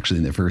exciting, actually.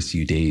 In the first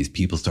few days,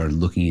 people started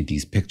looking at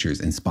these pictures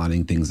and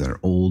spotting things that are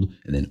old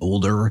and then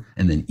older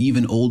and then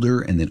even older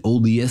and then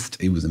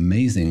oldiest. It was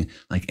amazing.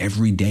 Like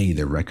every day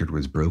the record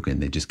was broken.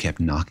 They just kept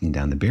knocking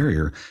down the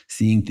barrier,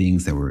 seeing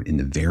things that were in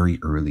the very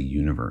early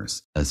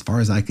universe. As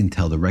far as I can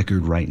tell, the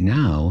record right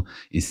now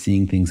is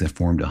seeing things that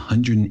formed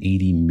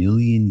 180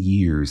 million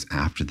years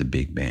after the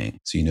Big Bang.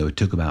 So, it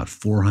took about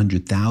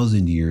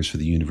 400,000 years for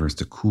the universe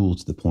to cool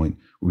to the point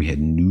where we had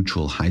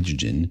neutral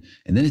hydrogen.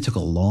 And then it took a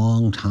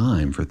long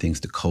time for things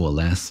to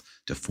coalesce,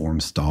 to form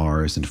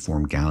stars and to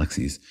form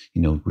galaxies.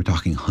 We're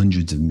talking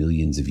hundreds of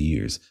millions of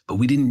years, but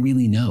we didn't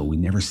really know. We'd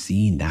never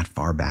seen that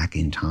far back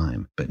in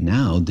time. But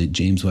now the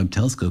James Webb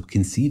Telescope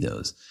can see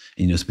those.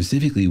 And,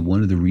 specifically,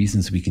 one of the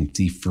reasons we can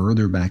see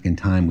further back in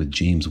time with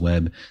James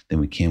Webb than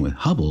we can with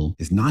Hubble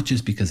is not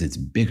just because it's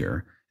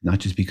bigger, not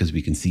just because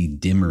we can see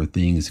dimmer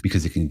things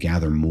because it can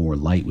gather more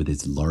light with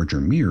its larger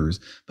mirrors,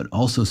 but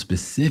also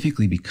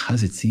specifically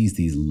because it sees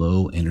these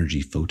low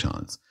energy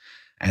photons.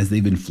 As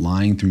they've been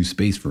flying through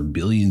space for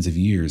billions of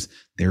years,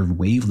 their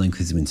wavelength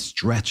has been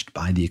stretched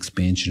by the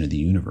expansion of the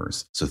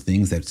universe. So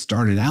things that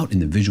started out in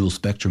the visual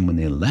spectrum when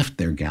they left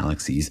their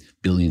galaxies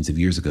billions of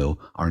years ago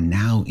are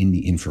now in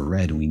the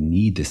infrared, and we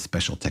need this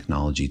special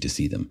technology to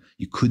see them.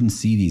 You couldn't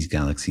see these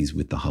galaxies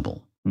with the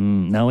Hubble.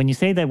 Now, when you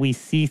say that we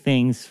see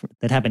things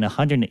that happened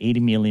 180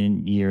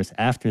 million years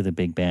after the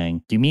Big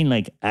Bang, do you mean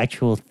like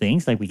actual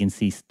things, like we can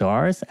see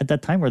stars at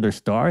that time? Were there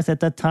stars at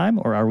that time?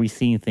 Or are we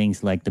seeing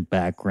things like the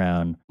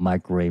background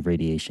microwave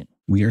radiation?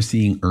 We are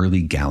seeing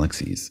early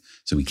galaxies.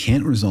 So we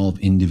can't resolve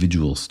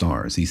individual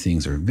stars. These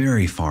things are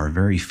very far,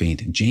 very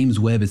faint. James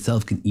Webb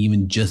itself can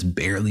even just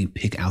barely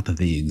pick out that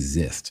they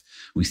exist.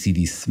 We see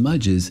these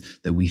smudges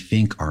that we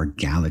think are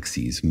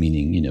galaxies,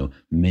 meaning,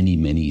 many,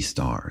 many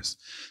stars.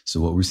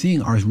 So what we're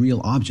seeing are real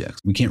objects.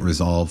 We can't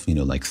resolve,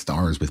 like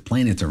stars with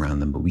planets around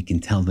them, but we can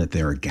tell that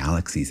there are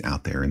galaxies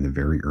out there in the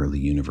very early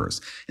universe.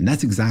 And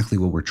that's exactly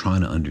what we're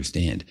trying to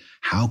understand.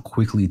 How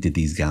quickly did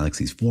these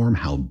galaxies form?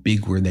 How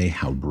big were they?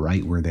 How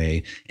bright were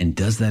they? And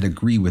does that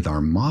agree with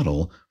our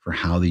model for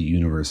how the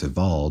universe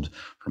evolved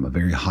from a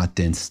very hot,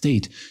 dense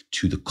state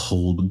to the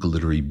cold,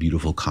 glittery,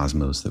 beautiful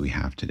cosmos that we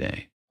have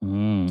today?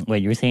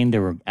 Wait, you're saying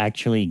there were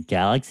actually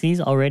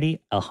galaxies already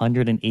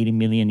 180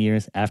 million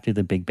years after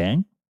the Big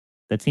Bang?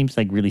 That seems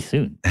like really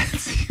soon. It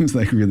seems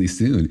like really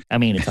soon. I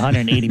mean, it's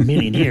 180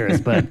 million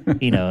years, but,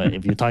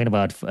 if you're talking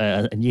about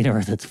a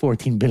universe that's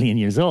 14 billion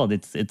years old,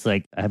 it's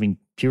like having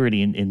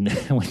purity in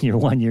when you're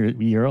 1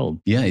 year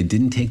old. Yeah, it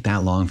didn't take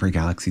that long for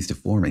galaxies to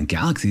form. And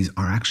galaxies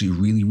are actually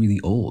really,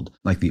 really old.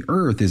 Like the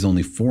Earth is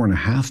only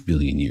 4.5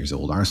 billion years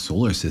old. Our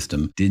solar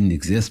system didn't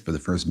exist for the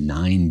first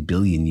 9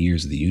 billion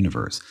years of the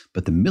universe.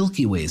 But the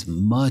Milky Way is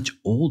much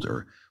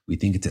older. We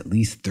think it's at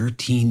least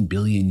 13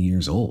 billion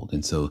years old.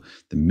 And so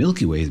the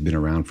Milky Way has been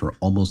around for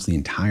almost the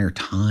entire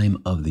time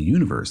of the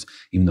universe,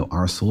 even though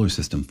our solar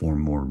system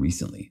formed more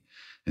recently.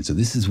 And so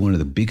this is one of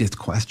the biggest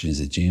questions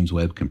that James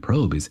Webb can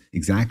probe is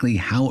exactly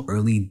how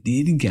early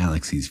did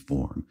galaxies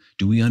form?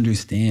 Do we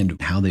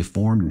understand how they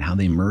formed and how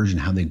they merged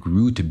and how they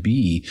grew to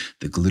be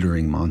the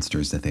glittering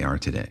monsters that they are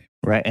today?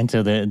 Right. And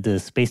so the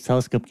Space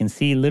Telescope can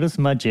see little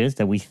smudges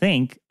that we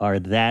think are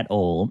that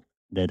old,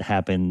 that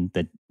happened,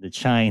 that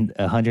shined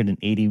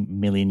 180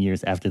 million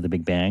years after the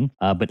Big Bang.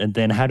 But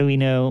then how do we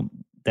know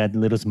that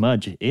little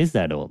smudge is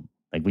that old?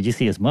 Like, we just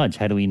see a smudge.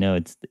 How do we know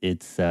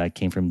it's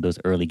came from those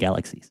early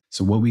galaxies?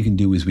 So what we can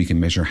do is we can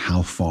measure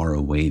how far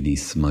away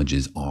these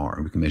smudges are.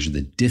 We can measure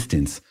the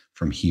distance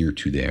from here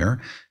to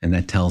there, and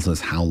that tells us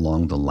how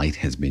long the light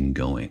has been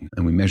going.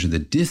 And we measure the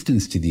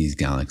distance to these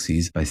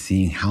galaxies by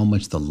seeing how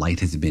much the light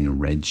has been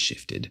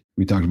redshifted.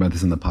 We talked about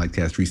this on the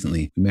podcast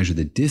recently. We measure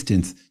the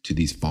distance to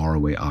these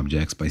faraway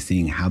objects by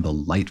seeing how the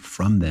light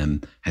from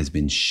them has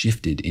been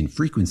shifted in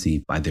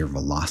frequency by their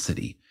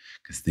velocity.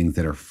 Because things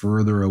that are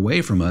further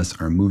away from us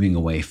are moving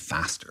away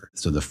faster.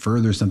 So the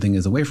further something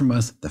is away from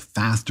us, the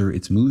faster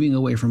it's moving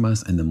away from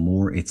us, and the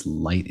more its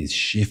light is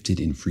shifted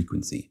in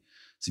frequency.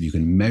 So if you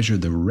can measure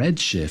the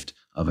redshift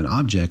of an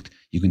object,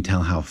 you can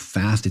tell how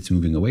fast it's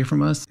moving away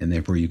from us, and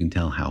therefore you can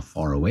tell how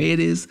far away it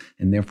is,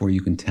 and therefore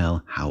you can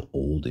tell how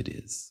old it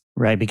is.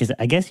 Right, because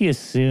I guess you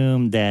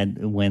assume that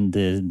when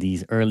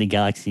these early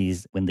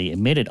galaxies, when they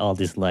emitted all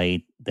this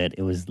light, that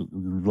it was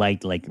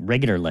light like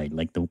regular light,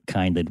 like the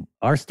kind that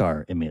our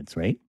star emits,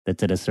 right?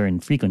 That's at a certain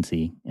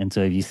frequency. And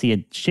so if you see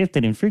it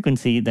shifted in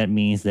frequency, that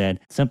means that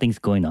something's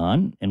going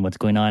on. And what's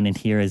going on in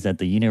here is that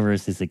the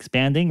universe is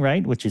expanding,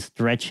 right? Which is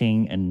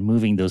stretching and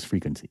moving those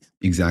frequencies.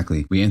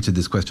 Exactly. We answered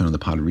this question on the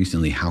pod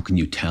recently. How can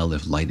you tell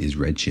if light is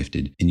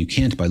redshifted? And you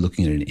can't by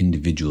looking at an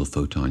individual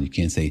photon. You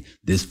can't say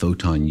this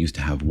photon used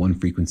to have one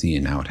frequency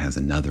and now it has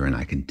another and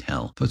I can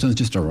tell. Photons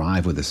just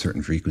arrive with a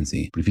certain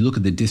frequency. But if you look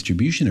at the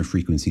distribution of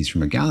frequencies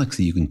from a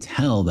galaxy, you can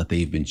tell that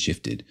they've been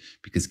shifted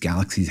because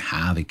galaxies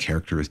have a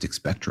characteristic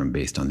spectrum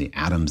based on the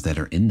atoms that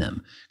are in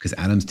them, because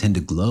atoms tend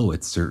to glow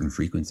at certain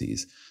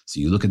frequencies. So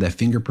you look at that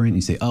fingerprint and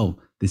you say, oh,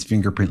 this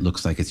fingerprint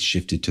looks like it's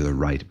shifted to the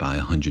right by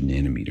 100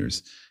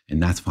 nanometers.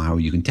 And that's how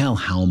you can tell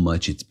how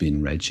much it's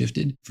been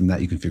redshifted. From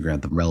that, you can figure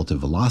out the relative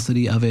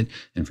velocity of it.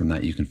 And from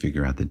that, you can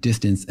figure out the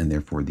distance and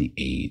therefore the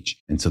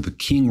age. And so the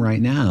king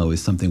right now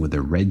is something with a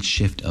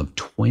redshift of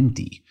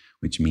 20,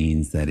 which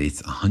means that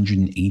it's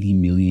 180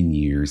 million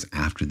years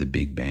after the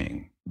Big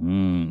Bang.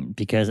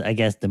 Because I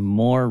guess the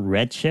more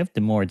redshift,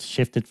 the more it's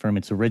shifted from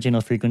its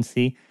original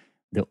frequency,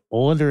 the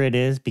older it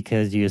is,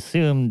 because you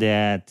assume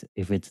that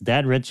if it's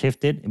that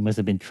redshifted, it must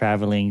have been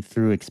traveling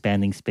through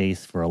expanding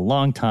space for a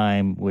long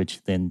time,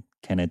 which then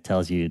kind of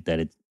tells you that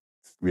it's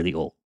really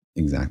old.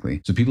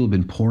 Exactly. So people have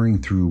been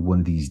pouring through one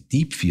of these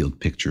deep field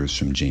pictures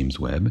from James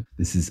Webb.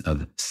 This is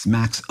of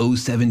SMACS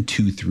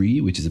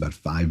 0723, which is about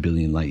 5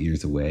 billion light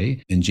years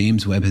away. And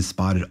James Webb has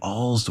spotted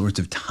all sorts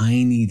of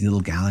tiny little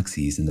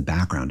galaxies in the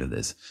background of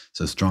this.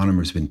 So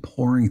astronomers have been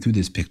pouring through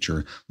this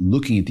picture,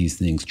 looking at these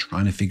things,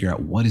 trying to figure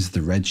out what is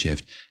the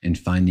redshift and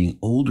finding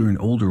older and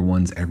older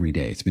ones every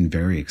day. It's been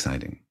very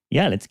exciting.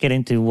 Yeah, let's get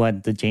into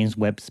what the James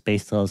Webb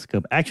Space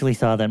Telescope actually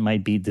saw that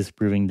might be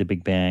disproving the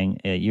Big Bang.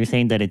 You're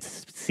saying that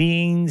it's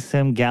seeing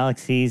some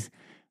galaxies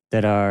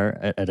that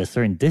are at a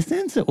certain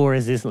distance, or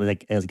is this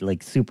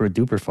like super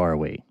duper far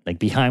away, like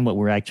behind what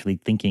we're actually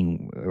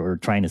thinking or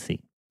trying to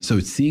see? So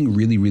it's seeing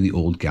really, really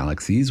old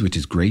galaxies, which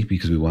is great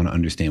because we want to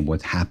understand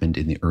what's happened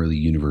in the early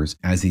universe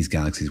as these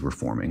galaxies were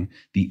forming.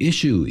 The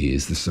issue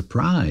is, the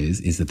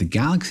surprise is that the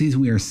galaxies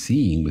we are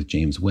seeing with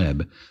James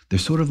Webb, they're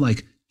sort of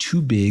like too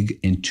big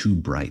and too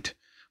bright.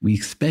 We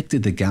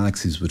expected that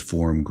galaxies would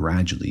form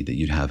gradually, that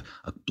you'd have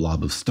a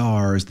blob of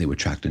stars, they would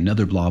attract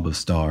another blob of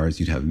stars,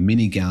 you'd have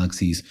mini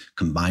galaxies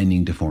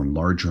combining to form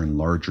larger and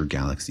larger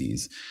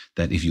galaxies.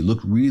 That if you look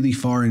really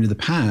far into the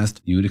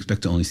past, you would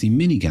expect to only see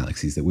mini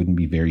galaxies that wouldn't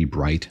be very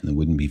bright and that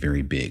wouldn't be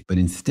very big. But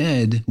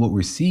instead, what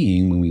we're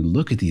seeing when we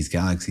look at these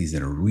galaxies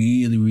that are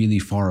really, really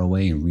far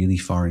away and really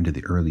far into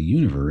the early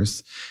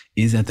universe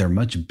is that they're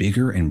much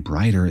bigger and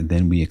brighter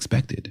than we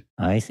expected.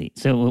 I see.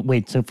 So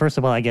wait, so first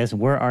of all, I guess,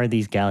 where are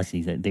these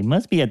galaxies? They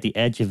must be at the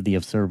edge of the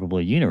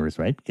observable universe,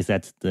 right? Because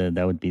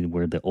that would be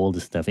where the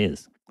oldest stuff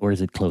is. Or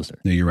is it closer?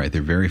 No, you're right.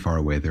 They're very far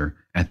away. They're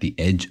at the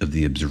edge of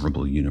the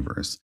observable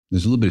universe.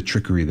 There's a little bit of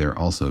trickery there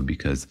also,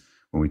 because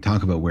when we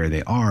talk about where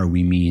they are,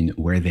 we mean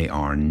where they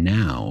are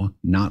now,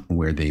 not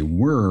where they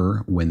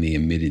were when they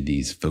emitted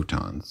these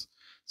photons.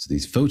 So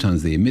these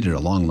photons, they emitted a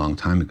long, long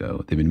time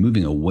ago. They've been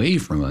moving away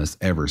from us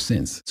ever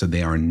since. So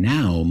they are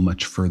now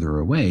much further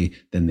away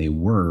than they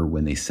were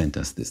when they sent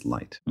us this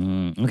light.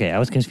 Okay, I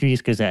was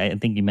confused because I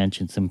think you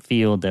mentioned some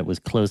field that was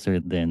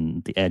closer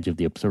than the edge of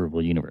the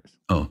observable universe.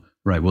 Oh,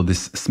 right. Well,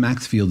 this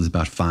SMACS field is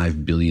about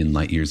 5 billion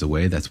light years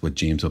away. That's what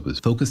James Webb was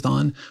focused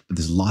on. But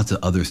there's lots of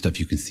other stuff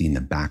you can see in the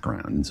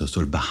background. And so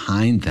sort of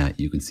behind that,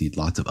 you can see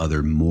lots of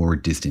other more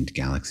distant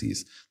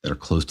galaxies that are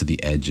close to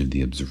the edge of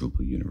the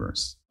observable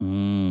universe.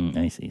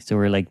 I see. So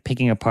we're like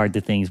picking apart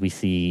the things we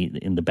see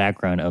in the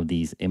background of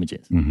these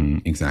images.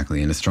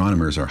 Exactly. And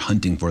astronomers are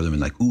hunting for them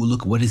and like, ooh,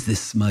 look, what is this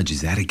smudge?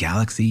 Is that a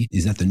galaxy?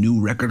 Is that the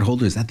new record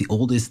holder? Is that the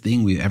oldest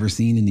thing we've ever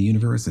seen in the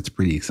universe? It's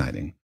pretty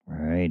exciting.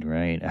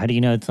 Right. How do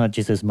you know it's not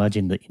just a smudge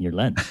in your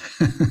lens?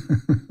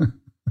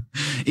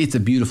 It's a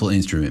beautiful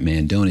instrument,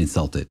 man. Don't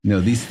insult it. No,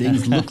 these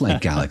things look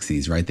like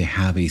galaxies, right? They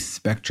have a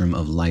spectrum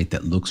of light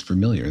that looks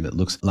familiar, that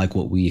looks like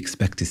what we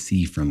expect to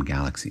see from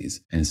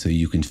galaxies. And so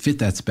you can fit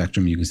that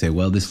spectrum. You can say,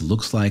 well, this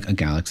looks like a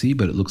galaxy,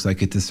 but it looks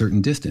like it's a certain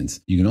distance.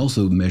 You can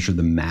also measure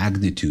the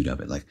magnitude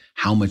of it, like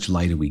how much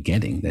light are we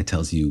getting? That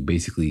tells you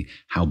basically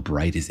how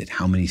bright is it?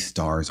 How many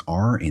stars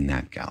are in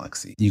that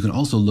galaxy? You can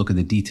also look at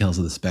the details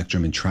of the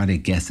spectrum and try to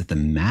guess at the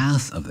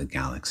mass of the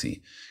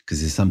galaxy, because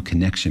there's some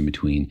connection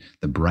between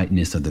the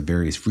brightness of the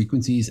various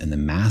frequencies and the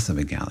mass of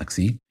a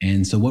galaxy.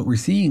 And so what we're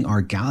seeing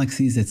are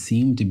galaxies that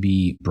seem to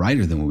be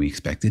brighter than what we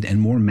expected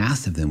and more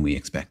massive than we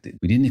expected.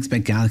 We didn't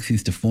expect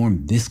galaxies to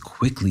form this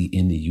quickly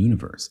in the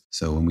universe.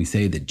 So when we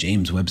say that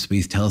James Webb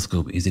Space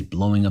Telescope, is it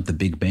blowing up the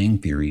Big Bang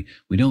Theory?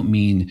 We don't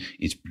mean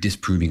it's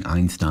disproving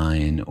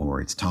Einstein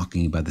or it's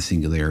talking about the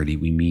singularity.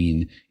 We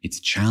mean it's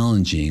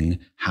challenging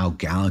how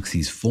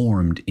galaxies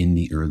formed in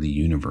the early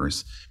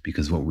universe,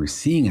 because what we're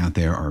seeing out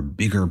there are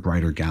bigger,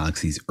 brighter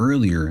galaxies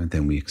earlier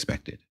than we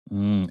expected.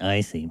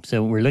 I see.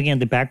 So we're looking at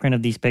the background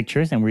of these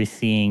pictures and we're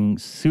seeing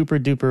super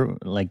duper,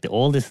 like the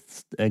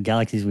oldest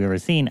galaxies we've ever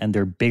seen, and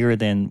they're bigger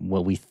than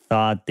what we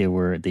thought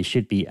they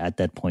should be at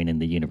that point in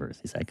the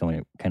universe. Is that kind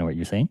of what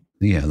you're saying?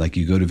 Yeah, like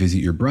you go to visit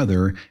your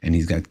brother and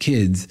he's got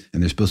kids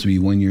and they're supposed to be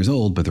 1 year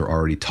old, but they're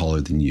already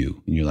taller than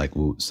you. And you're like,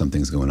 well,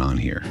 something's going on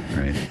here,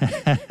 right?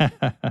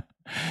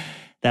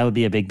 That would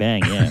be a big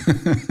bang, yeah.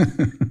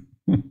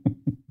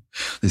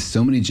 There's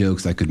so many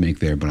jokes I could make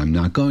there, but I'm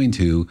not going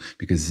to,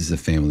 because this is a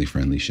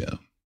family-friendly show.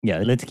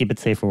 Yeah, let's keep it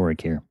safe for work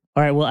here.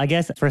 All right, well, I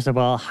guess, first of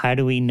all, how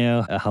do we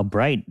know how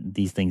bright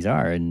these things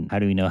are? And how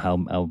do we know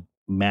how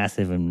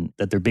massive and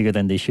that they're bigger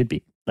than they should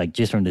be? Like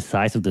just from the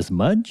size of the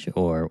smudge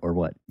or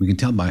what? We can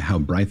tell by how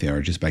bright they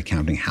are just by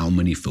counting how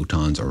many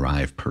photons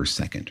arrive per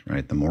second,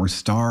 right? The more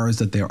stars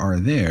that there are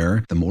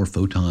there, the more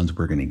photons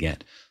we're going to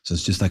get. So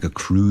it's just like a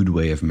crude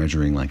way of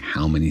measuring like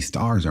how many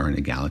stars are in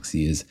a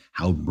galaxy is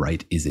how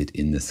bright is it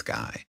in the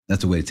sky.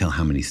 That's a way to tell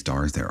how many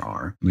stars there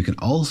are. We can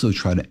also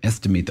try to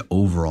estimate the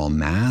overall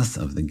mass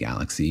of the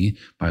galaxy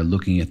by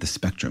looking at the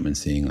spectrum and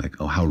seeing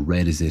like, oh, how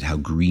red is it? How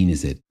green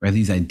is it? Right?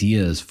 These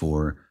ideas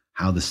for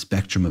how the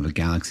spectrum of a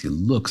galaxy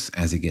looks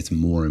as it gets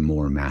more and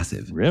more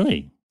massive.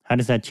 Really? How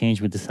does that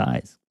change with the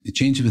size? It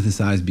changes with the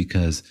size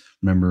because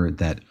remember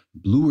that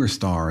bluer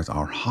stars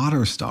are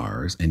hotter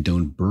stars and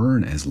don't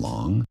burn as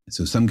long.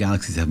 So some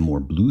galaxies have more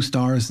blue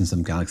stars and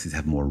some galaxies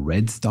have more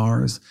red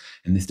stars.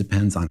 And this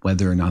depends on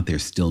whether or not they're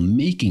still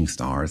making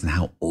stars and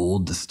how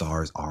old the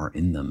stars are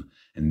in them.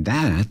 And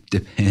that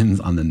depends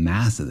on the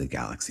mass of the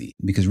galaxy.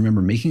 Because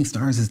remember, making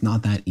stars is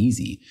not that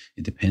easy.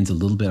 It depends a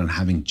little bit on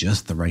having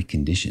just the right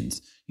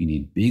conditions. You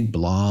need big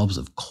blobs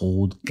of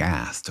cold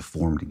gas to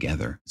form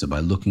together. So by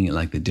looking at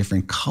like the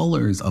different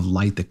colors of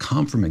light that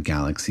come from a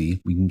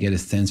galaxy, we can get a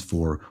sense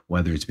for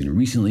whether it's been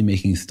recently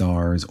making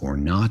stars or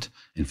not.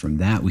 And from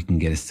that, we can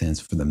get a sense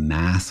for the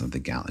mass of the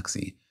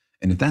galaxy.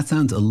 And if that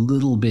sounds a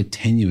little bit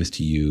tenuous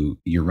to you,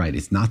 you're right.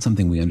 It's not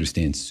something we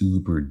understand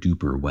super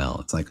duper well.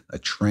 It's like a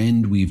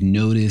trend we've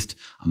noticed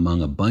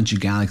among a bunch of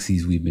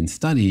galaxies we've been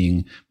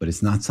studying, but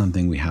it's not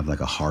something we have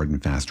like a hard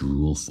and fast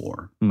rule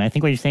for. I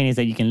think what you're saying is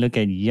that you can look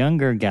at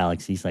younger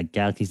galaxies, like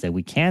galaxies that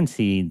we can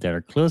see that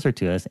are closer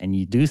to us, and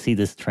you do see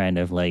this trend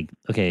of like,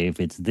 okay, if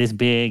it's this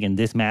big and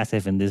this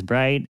massive and this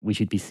bright, we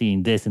should be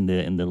seeing this in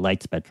the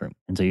light spectrum.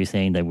 And so you're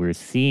saying that we're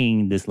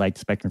seeing this light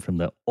spectrum from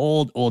the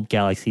old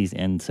galaxies,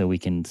 and so we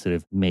can sort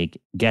of make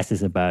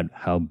guesses about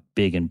how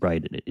big and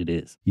bright it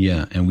is.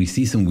 Yeah, and we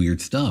see some weird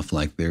stuff,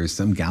 like there's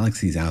some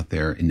galaxies out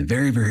there in the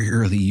very, very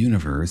early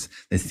universe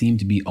that seem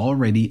to be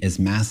already as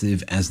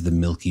massive as the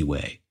Milky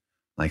Way.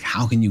 Like,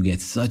 how can you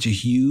get such a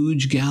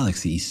huge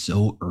galaxy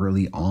so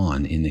early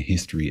on in the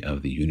history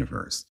of the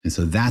universe? And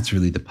so that's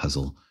really the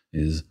puzzle,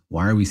 is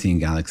why are we seeing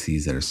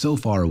galaxies that are so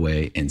far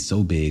away and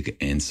so big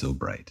and so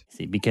bright?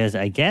 See, because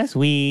I guess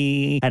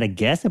we had a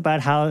guess about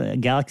how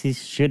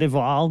galaxies should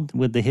evolve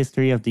with the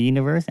history of the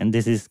universe, and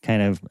this is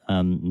kind of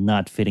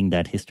not fitting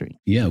that history.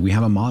 Yeah, we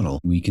have a model.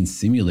 We can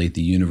simulate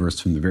the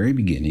universe from the very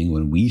beginning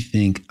when we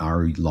think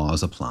our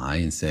laws apply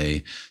and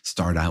say,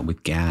 start out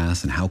with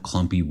gas and how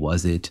clumpy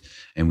was it?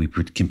 And we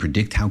can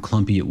predict how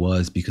clumpy it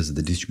was because of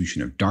the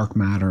distribution of dark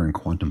matter and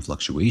quantum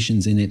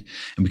fluctuations in it.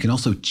 And we can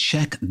also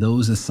check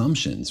those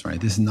assumptions,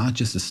 right? This is not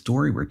just a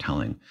story we're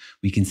telling.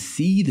 We can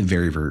see the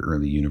very, very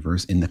early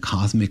universe in the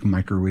cosmic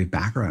microwave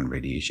background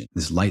radiation,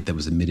 this light that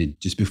was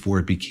emitted just before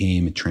it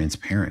became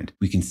transparent.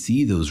 We can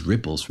see those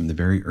ripples from the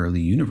very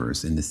early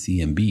universe in the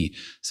CMB.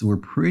 So we're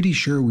pretty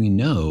sure we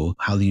know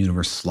how the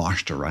universe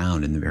sloshed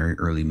around in the very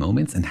early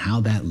moments and how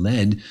that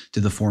led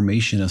to the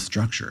formation of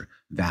structure.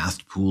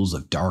 Vast pools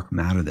of dark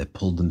matter that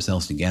pulled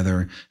themselves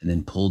together and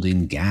then pulled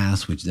in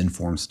gas, which then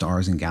formed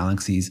stars and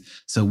galaxies.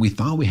 So we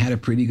thought we had a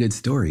pretty good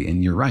story.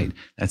 And you're right.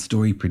 That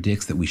story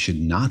predicts that we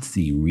should not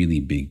see really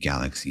big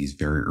galaxies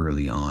very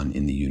early on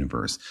in the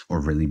universe, or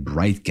really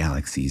bright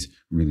galaxies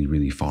really,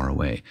 really far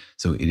away.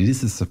 So it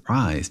is a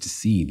surprise to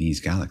see these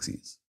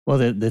galaxies. Well,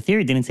 the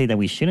theory didn't say that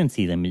we shouldn't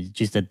see them. It's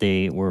just that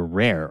they were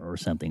rare or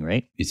something,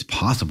 right? It's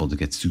possible to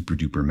get super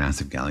duper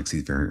massive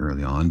galaxies very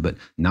early on, but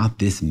not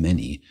this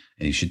many.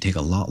 And it should take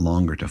a lot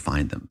longer to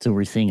find them. So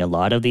we're seeing a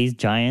lot of these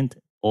giant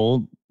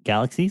old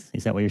galaxies?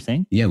 Is that what you're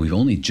saying? Yeah, we've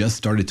only just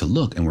started to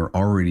look and we're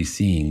already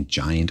seeing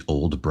giant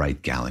old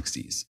bright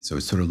galaxies. So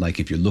it's sort of like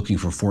if you're looking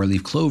for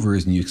 4-leaf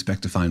clovers and you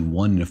expect to find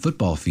one in a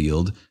football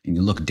field and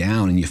you look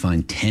down and you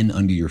find 10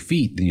 under your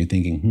feet, then you're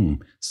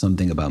thinking,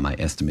 something about my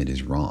estimate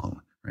is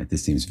wrong. Right?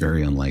 This seems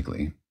very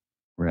unlikely.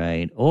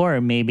 Right.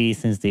 Or maybe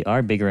since they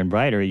are bigger and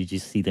brighter, you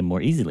just see them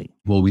more easily.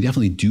 Well, we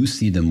definitely do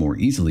see them more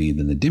easily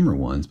than the dimmer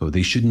ones, but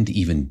they shouldn't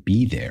even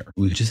be there.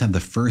 We just have the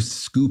first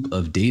scoop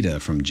of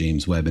data from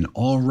James Webb, and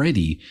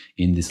already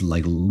in this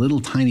like little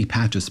tiny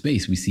patch of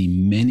space, we see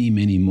many,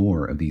 many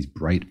more of these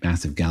bright,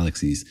 massive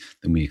galaxies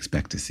than we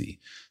expect to see.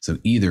 So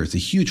either it's a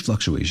huge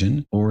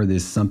fluctuation, or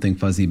there's something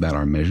fuzzy about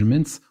our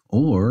measurements,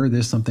 or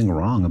there's something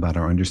wrong about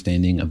our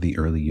understanding of the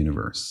early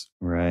universe.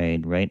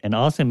 Right. And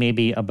also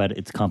maybe about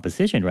its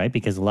composition, right?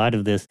 Because a lot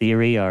of this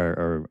theory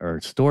or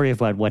story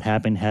about what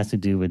happened has to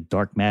do with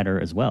dark matter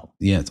as well.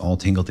 Yeah, it's all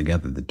tangled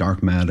together. The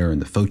dark matter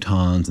and the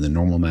photons and the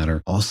normal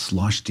matter all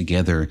sloshed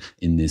together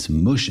in this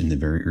mush in the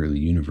very early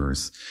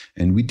universe.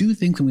 And we do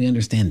think that we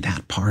understand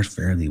that part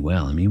fairly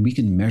well. I mean, we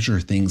can measure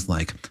things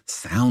like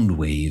sound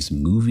waves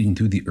moving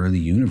through the early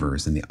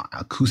universe and the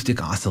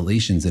acoustic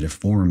oscillations that it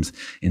forms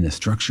in the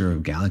structure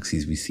of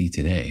galaxies we see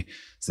today.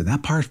 So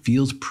that part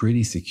feels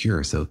pretty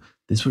secure. So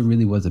this one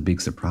really was a big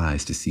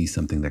surprise to see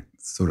something that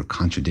sort of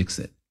contradicts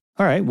it.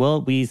 All right.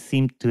 Well, we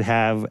seem to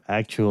have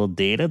actual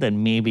data that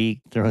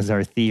maybe throws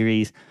our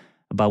theories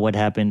about what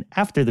happened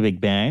after the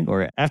Big Bang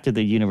or after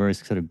the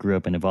universe sort of grew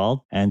up and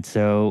evolved. And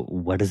so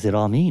what does it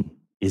all mean?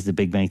 Is the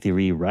Big Bang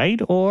Theory right,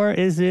 or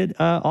is it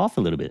off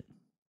a little bit?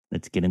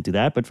 Let's get into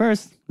that. But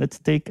first, let's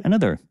take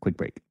another quick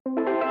break.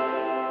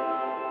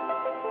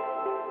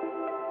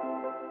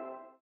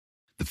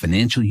 The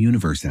financial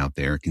universe out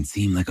there can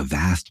seem like a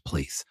vast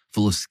place,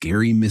 full of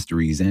scary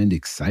mysteries and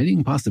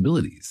exciting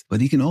possibilities,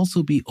 but it can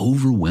also be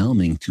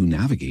overwhelming to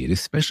navigate,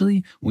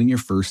 especially when you're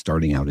first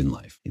starting out in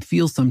life. It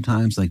feels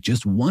sometimes like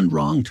just one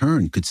wrong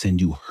turn could send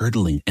you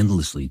hurtling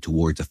endlessly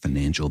towards a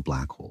financial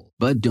black hole.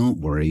 But don't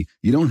worry,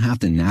 you don't have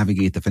to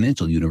navigate the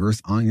financial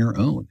universe on your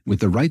own. With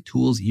the right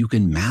tools, you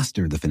can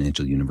master the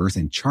financial universe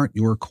and chart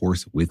your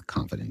course with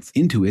confidence.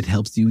 Intuit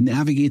helps you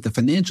navigate the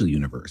financial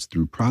universe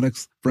through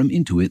products from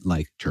Intuit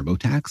like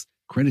TurboTax,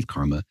 Credit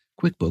Karma,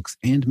 QuickBooks,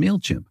 and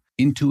MailChimp.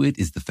 Intuit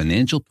is the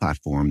financial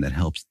platform that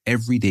helps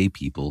everyday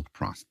people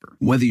prosper.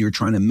 Whether you're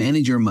trying to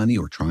manage your money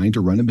or trying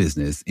to run a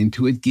business,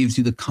 Intuit gives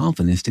you the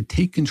confidence to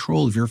take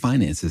control of your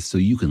finances so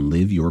you can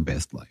live your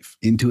best life.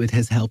 Intuit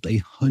has helped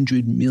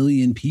 100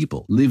 million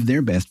people live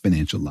their best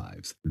financial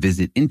lives.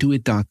 Visit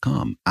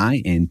Intuit.com,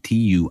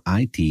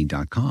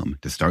 Intuit.com,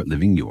 to start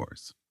living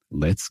yours.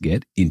 Let's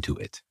get into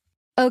it.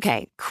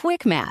 Okay,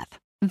 quick math.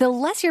 The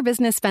less your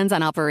business spends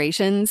on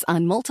operations,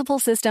 on multiple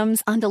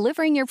systems, on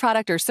delivering your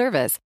product or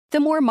service, the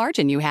more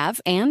margin you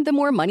have and the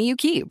more money you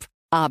keep.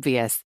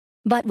 Obvious.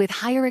 But with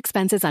higher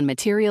expenses on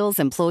materials,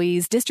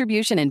 employees,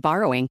 distribution, and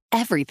borrowing,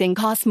 everything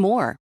costs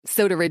more.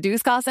 So to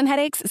reduce costs and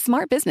headaches,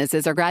 smart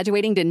businesses are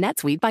graduating to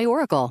NetSuite by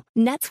Oracle.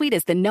 NetSuite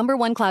is the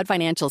 #1 cloud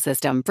financial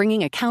system,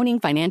 bringing accounting,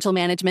 financial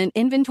management,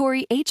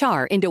 inventory,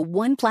 HR into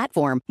one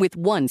platform with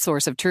one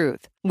source of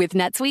truth. With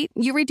NetSuite,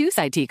 you reduce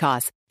IT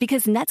costs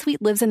because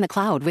NetSuite lives in the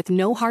cloud with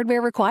no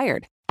hardware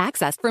required,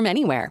 accessed from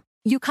anywhere.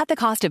 You cut the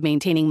cost of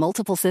maintaining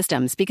multiple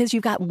systems because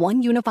you've got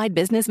one unified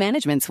business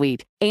management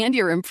suite. And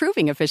you're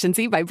improving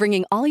efficiency by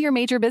bringing all your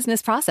major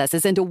business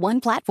processes into one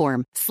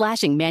platform,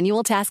 slashing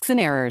manual tasks and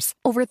errors.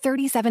 Over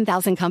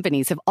 37,000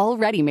 companies have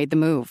already made the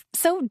move.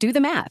 So do the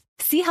math.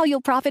 See how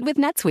you'll profit with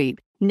NetSuite.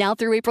 Now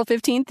through April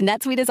 15th,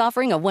 NetSuite is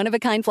offering a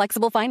one-of-a-kind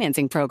flexible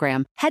financing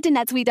program. Head to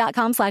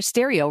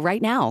netsuite.com/stereo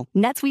right now.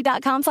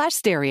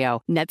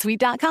 netsuite.com/stereo.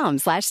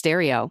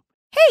 netsuite.com/stereo.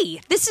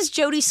 Hey, this is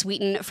Jodie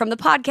Sweetin from the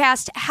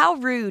podcast How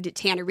Rude,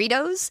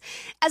 Tanneritos.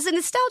 As a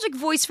nostalgic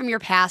voice from your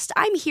past,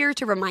 I'm here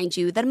to remind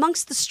you that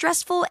amongst the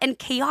stressful and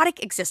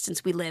chaotic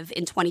existence we live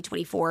in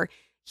 2024,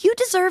 you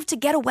deserve to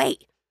get away.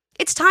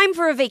 It's time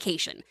for a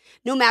vacation,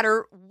 no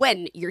matter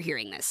when you're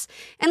hearing this.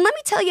 And let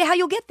me tell you how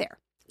you'll get there.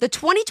 The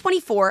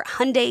 2024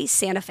 Hyundai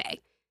Santa Fe.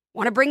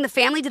 Want to bring the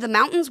family to the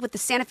mountains with the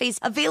Santa Fe's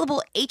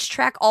available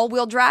H-Track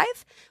all-wheel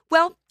drive?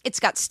 Well,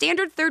 it's got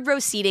standard third-row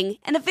seating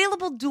and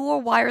available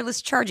dual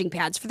wireless charging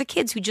pads for the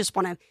kids who just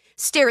want to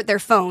stare at their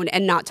phone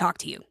and not talk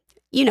to you.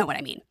 You know what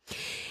I mean.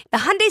 The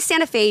Hyundai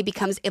Santa Fe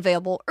becomes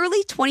available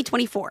early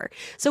 2024,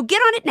 so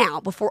get on it now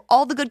before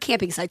all the good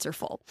camping sites are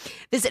full.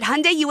 Visit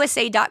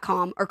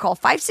HyundaiUSA.com or call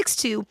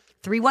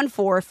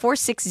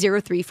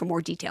 562-314-4603 for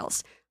more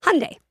details.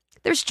 Hyundai,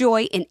 there's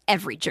joy in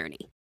every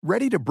journey.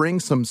 Ready to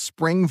bring some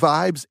spring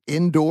vibes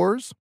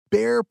indoors?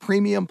 Behr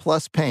Premium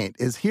Plus paint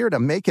is here to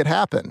make it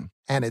happen,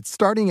 and it's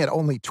starting at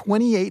only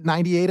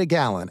 $28.98 a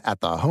gallon at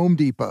the Home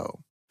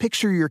Depot.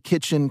 Picture your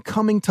kitchen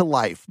coming to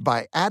life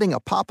by adding a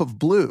pop of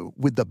blue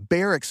with the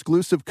Behr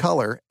exclusive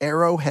color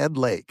Arrowhead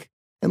Lake.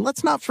 And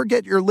let's not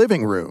forget your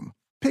living room.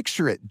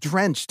 Picture it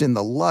drenched in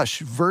the lush,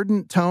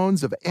 verdant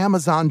tones of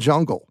Amazon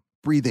jungle,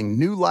 breathing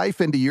new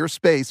life into your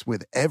space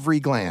with every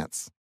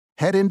glance.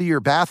 Head into your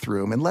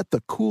bathroom and let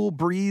the cool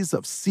breeze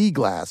of sea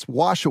glass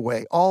wash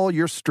away all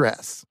your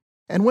stress.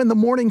 And when the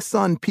morning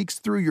sun peeks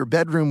through your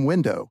bedroom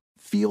window,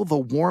 feel the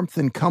warmth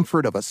and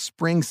comfort of a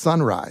spring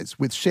sunrise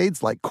with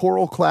shades like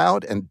coral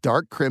cloud and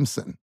dark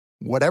crimson.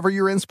 Whatever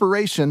your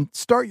inspiration,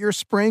 start your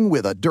spring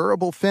with a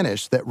durable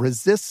finish that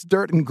resists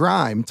dirt and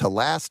grime to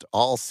last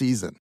all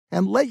season.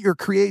 And let your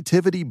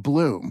creativity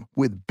bloom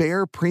with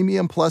Behr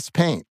Premium Plus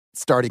paint,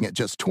 starting at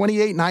just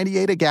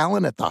 $28.98 a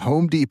gallon at the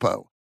Home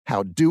Depot.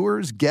 How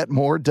doers get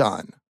more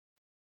done.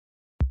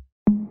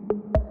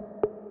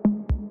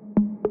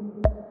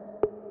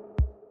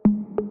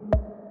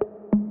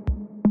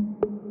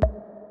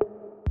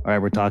 All right,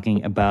 we're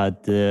talking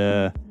about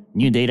the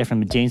new data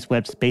from the James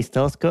Webb Space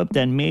Telescope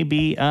that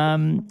maybe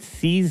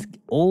sees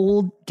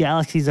old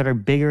galaxies that are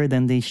bigger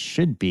than they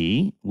should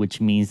be,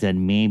 which means that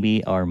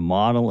maybe our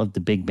model of the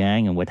Big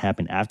Bang and what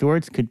happened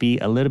afterwards could be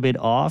a little bit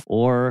off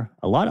or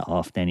a lot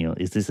off, Daniel.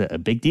 Is this a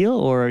big deal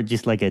or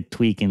just like a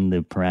tweak in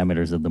the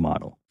parameters of the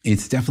model?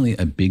 It's definitely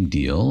a big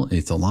deal.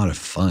 It's a lot of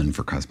fun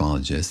for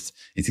cosmologists.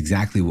 It's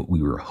exactly what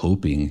we were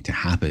hoping to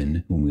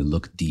happen when we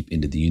look deep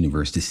into the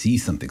universe to see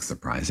something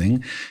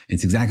surprising.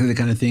 It's exactly the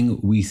kind of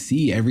thing we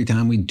see every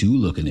time we do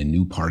look at a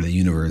new part of the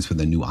universe with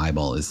a new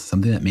eyeball. Is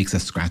something that makes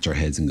us scratch our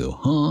heads and go,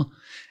 huh?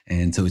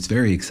 And so it's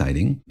very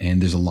exciting.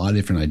 And there's a lot of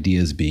different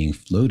ideas being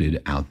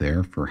floated out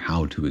there for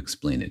how to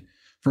explain it.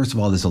 First of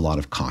all, there's a lot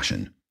of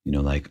caution.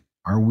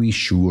 Are we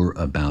sure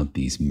about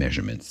these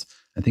measurements?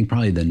 I think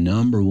probably the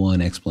number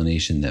one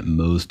explanation that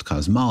most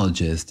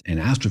cosmologists and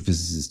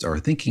astrophysicists are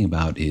thinking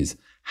about is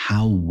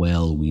how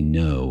well we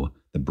know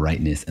the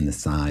brightness and the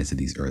size of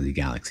these early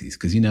galaxies.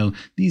 Because,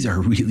 these are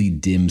really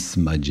dim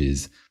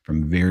smudges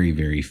from very,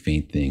 very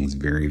faint things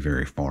very,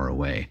 very far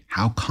away.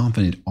 How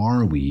confident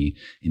are we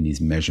in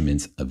these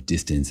measurements of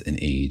distance and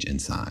age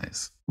and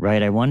size?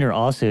 Right. I wonder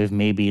also if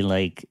maybe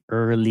like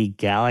early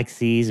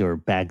galaxies or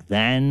back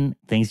then,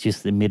 things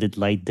just emitted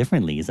light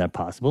differently. Is that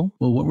possible?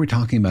 Well, what we're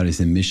talking about is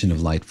emission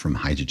of light from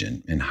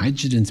hydrogen. And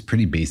hydrogen's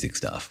pretty basic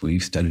stuff.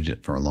 We've studied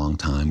it for a long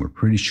time. We're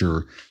pretty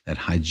sure that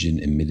hydrogen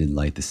emitted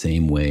light the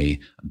same way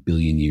 1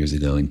 billion years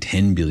ago and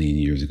 10 billion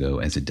years ago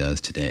as it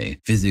does today.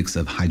 Physics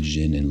of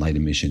hydrogen and light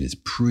emission is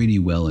pretty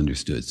well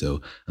understood.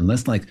 So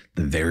unless the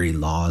very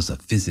laws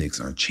of physics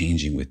are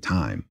changing with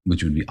time,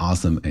 which would be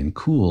awesome and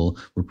cool,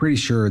 we're pretty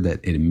sure that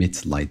it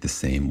emits light the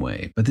same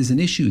way. But there's an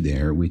issue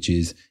there, which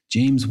is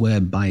James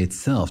Webb by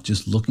itself,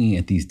 just looking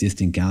at these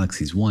distant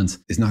galaxies once,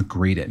 is not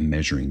great at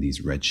measuring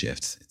these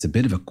redshifts. It's a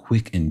bit of a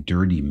quick and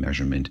dirty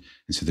measurement,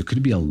 and so there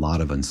could be a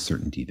lot of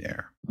uncertainty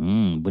there.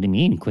 What do you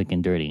mean, quick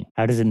and dirty?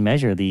 How does it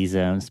measure these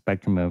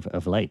spectrum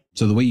of light?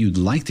 So the way you'd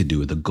like to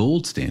do it, the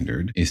gold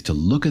standard, is to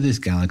look at this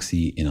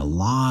galaxy in a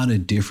lot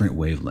of different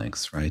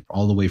wavelengths, right?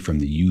 All the way from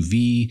the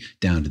UV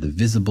down to the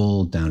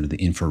visible, down to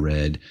the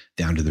infrared,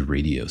 down to the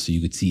radio. So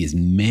you could see as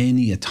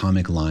many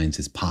atomic lines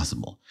as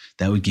possible.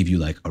 That would give you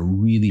like a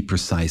really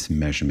precise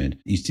measurement.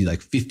 You see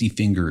like 50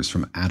 fingers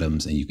from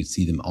atoms and you could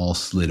see them all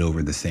slid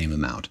over the same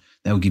amount.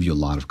 That would give you a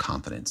lot of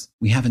confidence.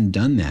 We haven't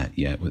done that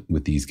yet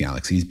with these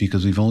galaxies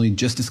because we've only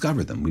just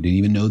discovered them. We didn't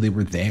even know they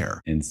were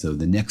there. And so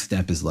the next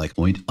step is like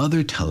point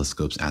other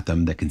telescopes at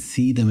them that can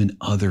see them in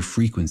other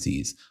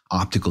frequencies,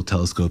 optical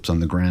telescopes on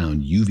the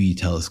ground, UV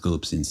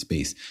telescopes in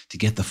space, to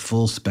get the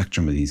full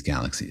spectrum of these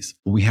galaxies.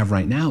 What we have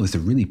right now is a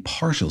really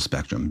partial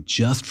spectrum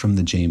just from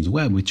the James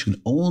Webb, which you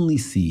can only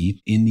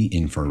see in the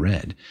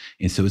infrared.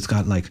 And so it's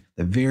got like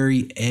the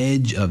very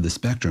edge of the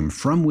spectrum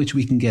from which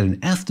we can get an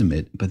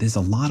estimate, but there's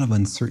a lot of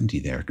uncertainty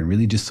there. It can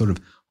really just sort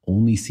of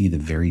only see the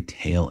very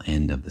tail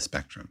end of the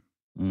spectrum.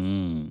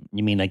 You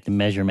mean like the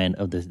measurement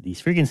of these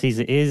frequencies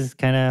is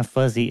kind of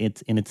fuzzy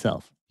in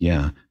itself?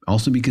 Yeah.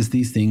 Also because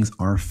these things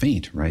are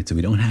faint, right? So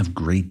we don't have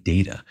great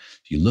data.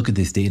 If you look at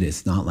this data,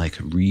 it's not like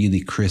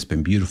really crisp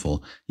and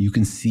beautiful. You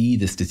can see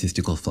the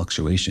statistical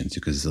fluctuations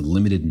because there's a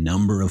limited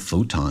number of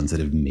photons that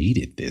have made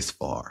it this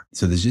far.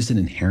 So there's just an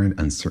inherent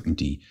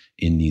uncertainty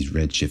in these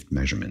redshift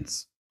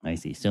measurements. I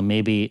see. So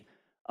maybe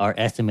our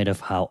estimate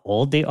of how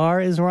old they are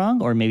is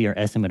wrong, or maybe our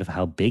estimate of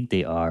how big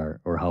they are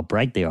or how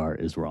bright they are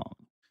is wrong.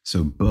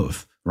 So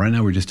both. Right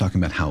now, we're just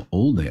talking about how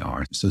old they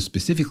are. So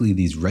specifically,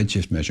 these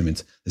redshift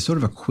measurements, they're sort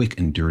of a quick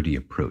and dirty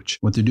approach.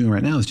 What they're doing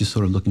right now is just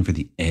sort of looking for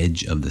the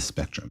edge of the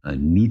spectrum.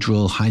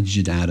 Neutral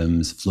hydrogen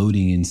atoms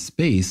floating in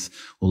space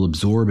will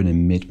absorb and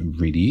emit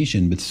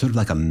radiation, but it's sort of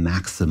like a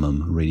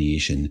maximum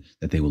radiation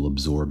that they will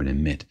absorb and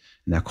emit.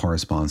 And that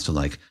corresponds to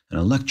like an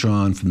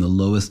electron from the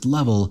lowest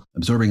level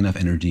absorbing enough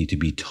energy to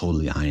be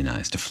totally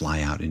ionized, to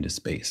fly out into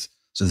space.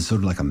 So there's sort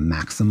of like a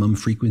maximum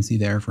frequency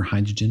there for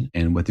hydrogen.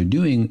 And what they're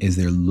doing is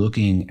they're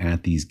looking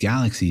at these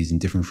galaxies in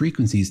different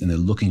frequencies and they're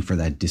looking for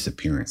that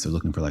disappearance. They're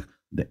looking for like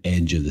the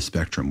edge of the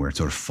spectrum where it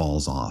sort of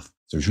falls off.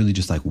 So it's really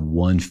just like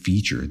one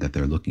feature that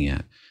they're looking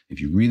at. If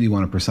you really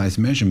want a precise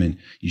measurement,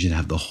 you should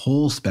have the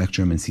whole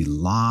spectrum and see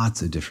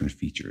lots of different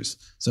features.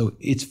 So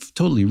it's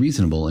totally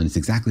reasonable, and it's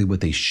exactly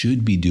what they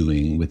should be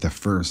doing with the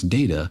first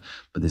data,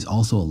 but there's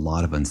also a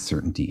lot of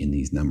uncertainty in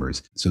these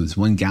numbers. So this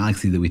one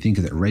galaxy that we think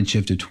is at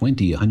redshift of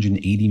 20,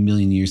 180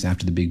 million years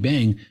after the Big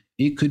Bang,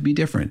 it could be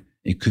different.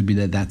 It could be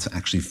that that's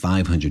actually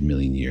 500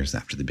 million years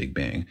after the Big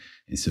Bang.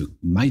 And so it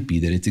might be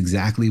that it's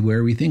exactly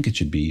where we think it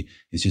should be.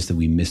 It's just that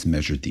we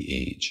mismeasured the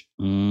age.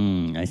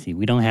 I see.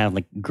 We don't have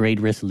like great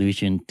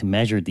resolution to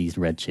measure these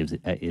redshifts,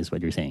 is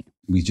what you're saying.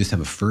 We just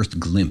have a first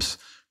glimpse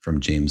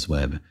from James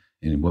Webb.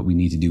 And what we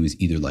need to do is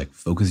either like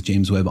focus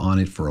James Webb on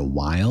it for a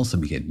while so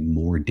we get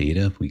more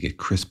data, we get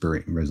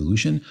crisper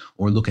resolution,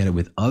 or look at it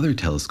with other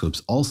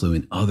telescopes also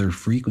in other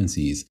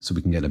frequencies so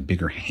we can get a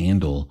bigger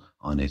handle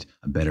on it,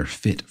 a better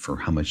fit for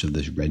how much of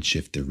this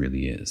redshift there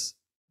really is.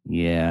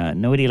 Yeah,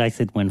 nobody likes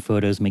it when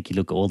photos make you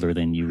look older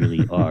than you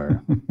really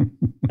are.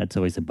 That's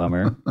always a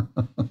bummer.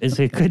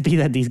 So it could be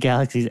that these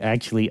galaxies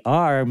actually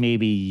are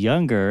maybe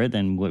younger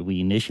than what we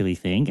initially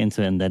think, and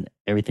then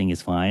everything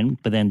is fine.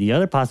 But then the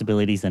other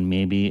possibilities, then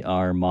maybe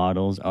our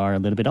models are a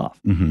little bit off.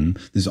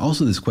 There's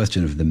also this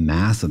question of the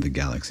mass of the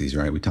galaxies,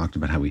 right? We talked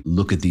about how we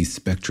look at these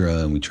spectra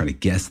and we try to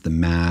guess the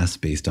mass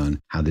based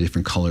on how the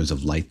different colors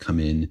of light come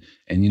in.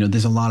 And,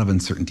 there's a lot of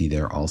uncertainty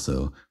there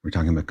also. We're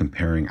talking about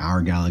comparing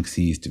our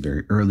galaxies to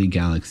very early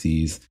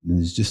galaxies. And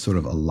there's just sort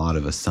of a lot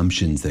of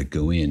assumptions that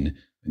go in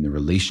the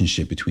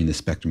relationship between the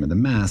spectrum and the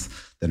mass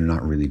that are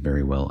not really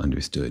very well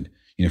understood.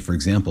 For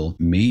example,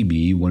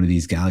 maybe one of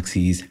these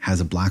galaxies has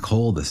a black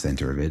hole at the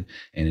center of it,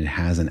 and it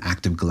has an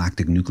active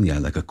galactic nuclei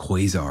like a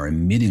quasar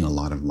emitting a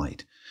lot of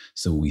light.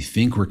 So we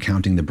think we're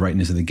counting the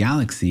brightness of the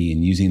galaxy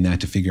and using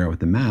that to figure out what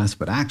the mass,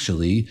 but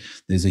actually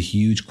there's a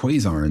huge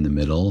quasar in the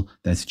middle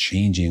that's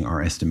changing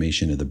our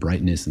estimation of the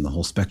brightness and the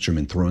whole spectrum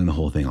and throwing the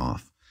whole thing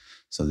off.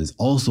 So there's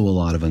also a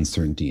lot of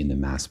uncertainty in the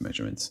mass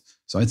measurements.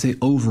 So I'd say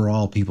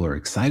overall, people are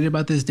excited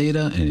about this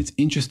data and it's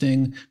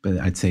interesting, but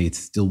I'd say it's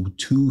still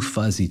too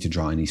fuzzy to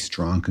draw any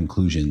strong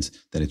conclusions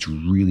that it's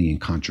really in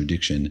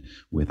contradiction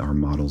with our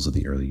models of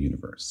the early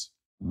universe.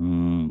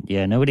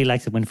 Yeah, nobody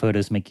likes it when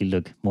photos make you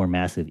look more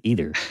massive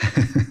either.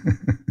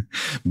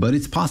 But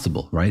it's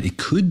possible, right? It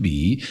could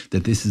be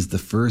that this is the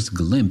first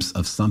glimpse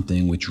of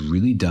something which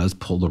really does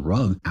pull the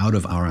rug out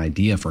of our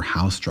idea for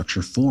how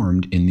structure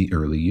formed in the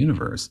early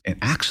universe. And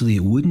actually,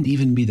 it wouldn't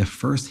even be the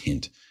first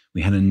hint.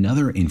 We had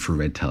another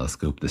infrared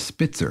telescope, the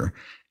Spitzer,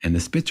 and the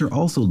Spitzer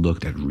also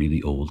looked at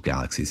really old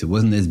galaxies. It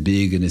wasn't as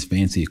big and as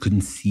fancy. It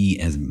couldn't see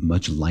as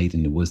much light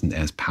and it wasn't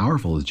as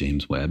powerful as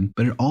James Webb,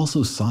 but it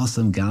also saw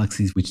some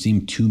galaxies which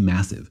seemed too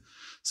massive.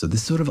 So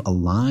this sort of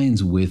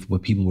aligns with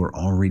what people were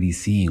already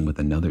seeing with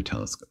another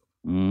telescope.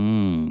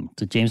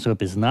 So James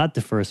Webb is not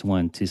the first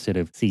one to sort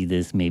of see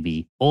this,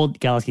 maybe old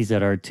galaxies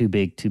that are too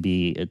big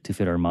to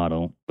fit our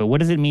model. But what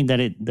does it mean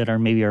that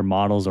maybe our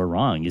models are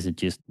wrong? Is it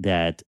just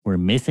that we're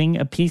missing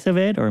a piece of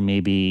it? Or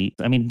maybe,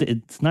 I mean,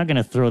 it's not going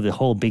to throw the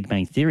whole Big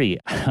Bang Theory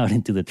out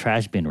into the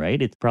trash bin, right?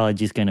 It's probably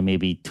just going to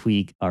maybe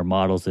tweak our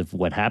models of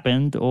what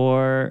happened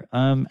or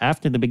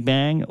after the Big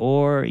Bang,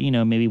 or,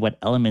 maybe what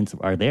elements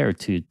are there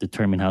to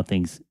determine how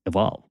things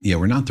evolve. Yeah,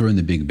 we're not throwing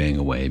the Big Bang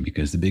away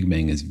because the Big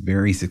Bang is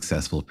very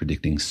successful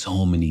predicting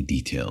so many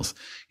details.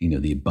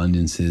 The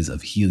abundances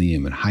of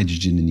helium and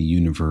hydrogen in the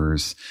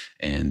universe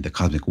and the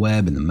cosmic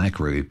web and the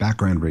microwave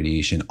background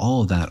radiation,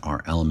 all of that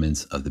are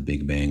elements of the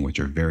Big Bang, which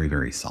are very,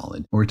 very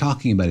solid. What we're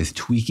talking about is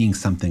tweaking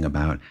something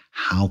about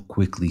how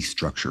quickly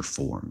structure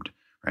formed,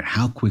 right?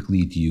 How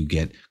quickly do you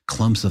get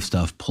clumps of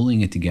stuff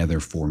pulling it together,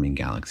 forming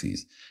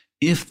galaxies?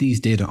 If these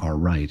data are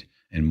right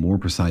and more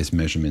precise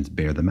measurements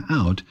bear them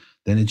out,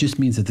 then it just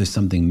means that there's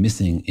something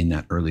missing in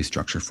that early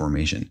structure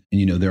formation.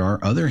 And there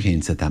are other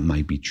hints that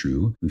might be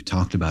true. We've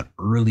talked about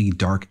early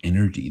dark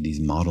energy, these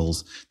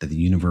models that the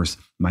universe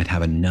might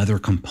have another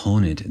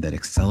component that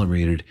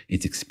accelerated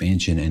its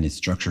expansion and its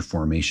structure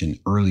formation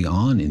early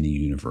on in the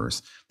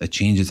universe that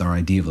changes our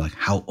idea of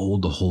how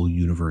old the whole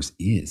universe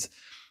is.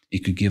 It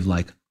could give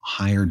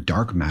higher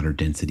dark matter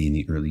density in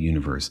the early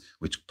universe,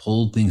 which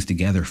pulled things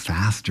together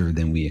faster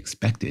than we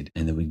expected,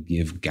 and that would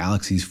give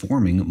galaxies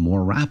forming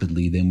more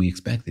rapidly than we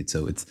expected.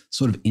 So it's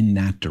sort of in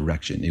that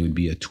direction. It would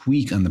be a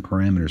tweak on the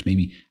parameters,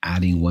 maybe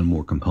adding one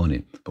more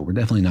component, but we're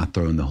definitely not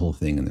throwing the whole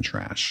thing in the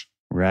trash.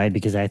 Right,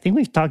 because I think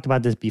we've talked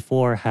about this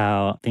before,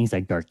 how things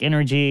like dark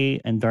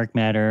energy and dark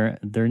matter,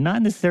 they're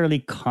not necessarily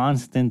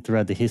constant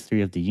throughout the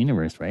history of the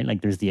universe, right?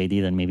 There's the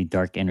idea that maybe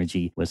dark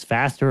energy was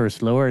faster or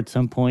slower at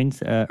some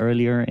points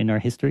earlier in our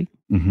history.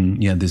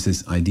 Mm-hmm. Yeah, there's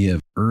this idea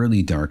of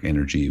early dark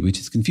energy, which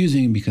is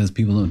confusing because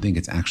people don't think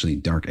it's actually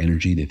dark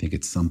energy. They think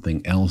it's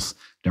something else,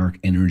 dark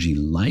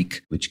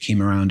energy-like, which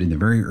came around in the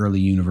very early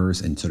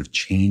universe and sort of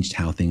changed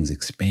how things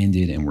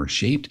expanded and were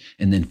shaped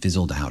and then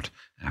fizzled out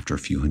after a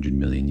few 100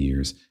 million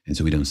years. And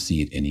so we don't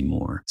see it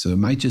anymore. So it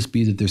might just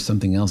be that there's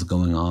something else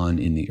going on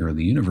in the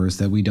early universe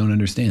that we don't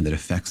understand that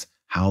affects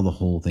how the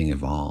whole thing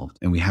evolved.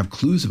 And we have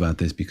clues about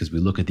this because we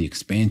look at the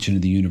expansion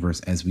of the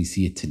universe as we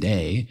see it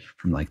today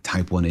from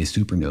type 1a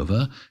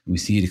supernova, and we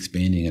see it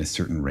expanding at a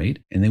certain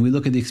rate. And then we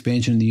look at the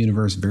expansion of the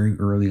universe very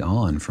early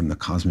on from the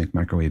cosmic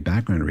microwave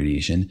background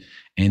radiation,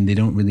 and they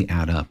don't really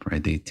add up,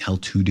 right? They tell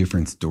two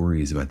different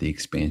stories about the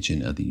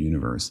expansion of the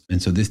universe.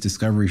 And so this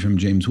discovery from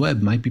James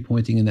Webb might be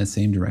pointing in that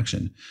same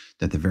direction,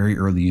 that the very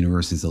early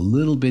universe is a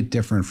little bit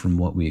different from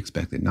what we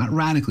expected. Not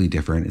radically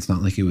different. It's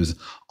not like it was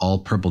all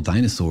purple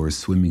dinosaurs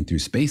swimming through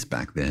space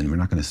back then. We're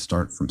not going to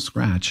start from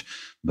scratch,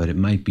 but it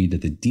might be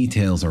that the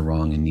details are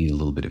wrong and need a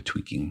little bit of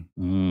tweaking.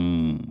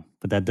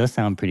 But that does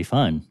sound pretty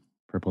fun.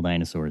 Purple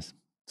dinosaurs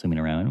swimming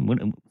around.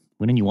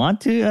 Wouldn't you want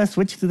to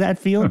switch to that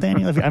field,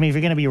 Daniel? If you're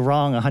going to be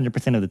wrong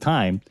 100% of the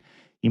time,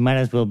 you might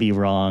as well be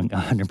wrong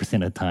 100%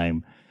 of the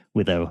time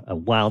with a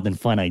wild and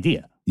fun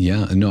idea.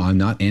 Yeah, no, I'm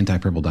not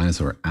anti-purple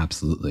dinosaur.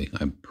 Absolutely.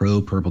 I'm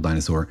pro-purple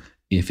dinosaur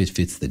if it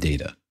fits the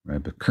data,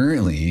 right? But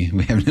currently,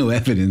 we have no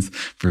evidence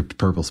for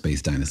purple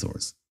space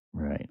dinosaurs.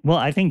 Right. Well,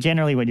 I think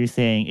generally what you're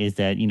saying is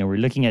that, we're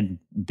looking at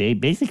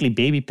basically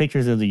baby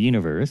pictures of the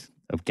universe,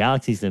 of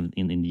galaxies in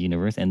the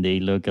universe, and they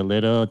look a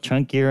little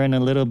chunkier and a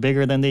little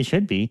bigger than they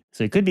should be.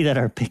 So it could be that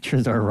our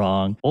pictures are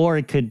wrong, or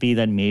it could be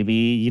that maybe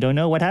you don't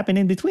know what happened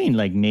in between.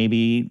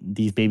 Maybe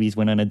these babies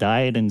went on a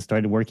diet and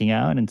started working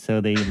out, and so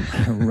they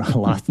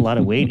lost a lot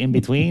of weight in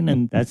between,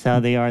 and that's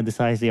how they are the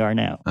size they are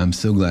now. I'm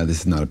so glad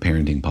this is not a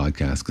parenting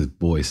podcast because,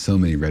 boy, so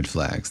many red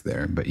flags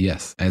there. But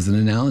yes, as an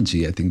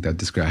analogy, I think that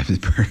describes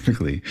it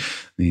perfectly.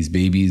 These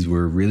babies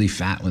were really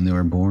fat when they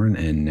were born,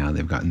 and now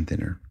they've gotten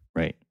thinner.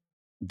 Right.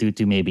 Due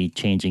to maybe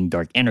changing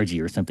dark energy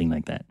or something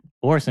like that.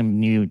 Or some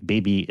new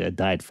baby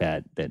diet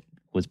fad that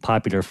was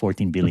popular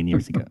 14 billion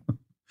years ago.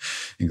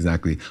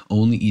 Exactly.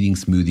 Only eating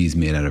smoothies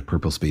made out of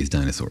purple space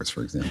dinosaurs,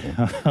 for example.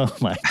 Oh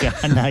my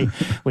God.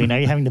 Now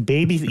you're having the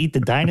babies eat the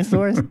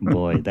dinosaurs?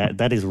 Boy,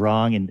 that is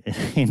wrong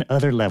in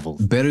other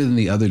levels. Better than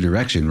the other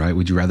direction, right?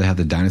 Would you rather have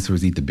the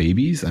dinosaurs eat the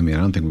babies? I mean, I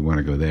don't think we want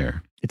to go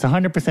there. It's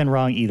 100%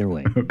 wrong either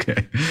way.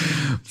 Okay.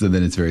 So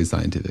then it's very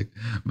scientific.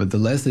 But the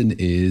lesson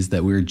is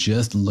that we're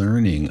just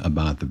learning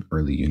about the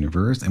early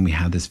universe, and we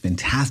have this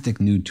fantastic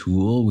new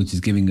tool, which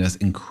is giving us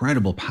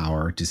incredible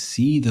power to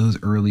see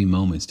those early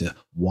moments, to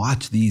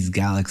watch these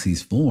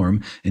galaxies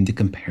form, and to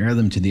compare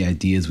them to the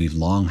ideas we've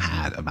long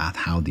had about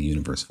how the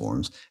universe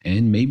forms,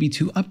 and maybe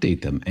to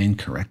update them and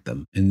correct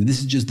them. And this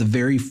is just the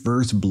very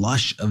first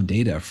blush of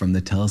data from the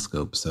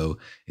telescope. So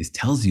it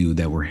tells you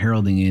that we're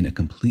heralding in a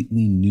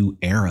completely new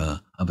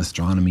era of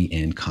astronomy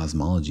and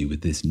cosmology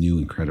with this new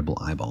incredible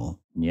eyeball.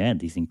 Yeah,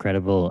 these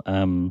incredible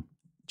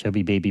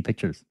chubby baby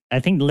pictures. I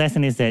think the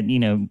lesson is that,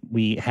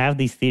 we have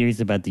these theories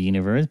about the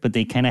universe, but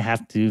they kind of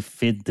have to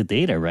fit the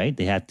data, right?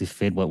 They have to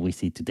fit what we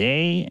see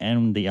today,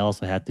 and they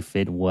also have to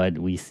fit what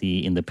we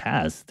see in the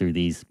past through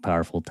these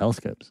powerful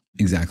telescopes.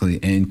 Exactly.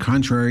 And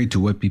contrary to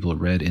what people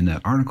read in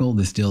that article,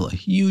 there's still a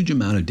huge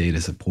amount of data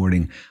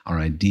supporting our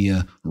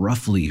idea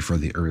roughly for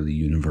the early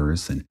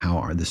universe and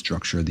how the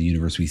structure of the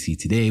universe we see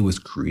today was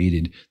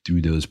created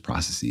through those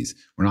processes.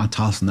 We're not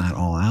tossing that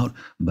all out,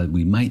 but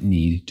we might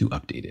need to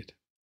update it.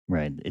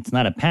 Right. It's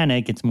not a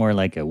panic. It's more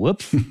like a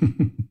whoops.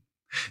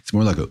 It's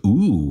more like a,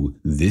 ooh,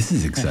 this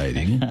is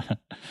exciting.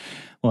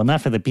 Well,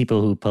 not for the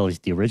people who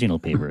published the original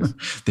papers.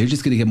 They're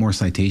just going to get more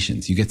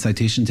citations. You get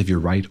citations if you're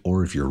right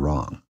or if you're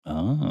wrong.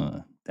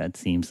 Oh, that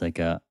seems like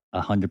a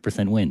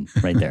 100% win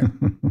right there.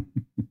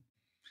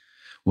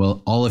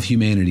 Well, all of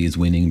humanity is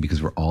winning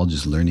because we're all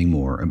just learning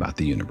more about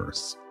the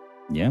universe.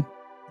 Yeah.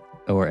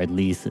 Or at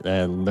least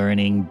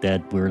learning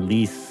that we're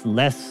least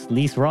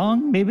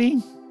wrong,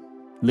 maybe?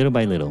 Little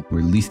by little.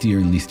 We're leastier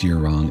and leastier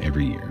wrong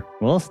every year.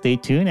 Well, stay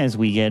tuned as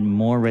we get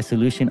more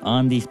resolution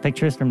on these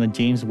pictures from the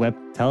James Webb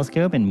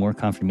Telescope and more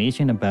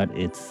confirmation about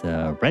its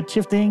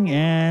redshifting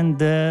and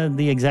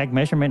the exact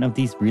measurement of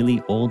these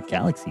really old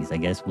galaxies. I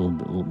guess we'll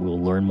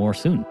learn more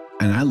soon.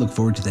 And I look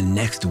forward to the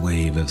next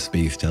wave of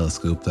space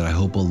telescope that I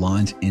hope will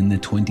launch in the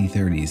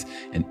 2030s,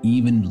 an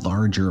even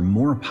larger,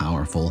 more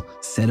powerful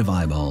set of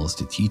eyeballs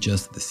to teach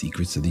us the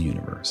secrets of the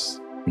universe.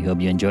 We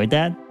hope you enjoyed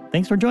that.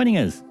 Thanks for joining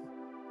us.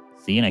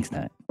 See you next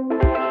time.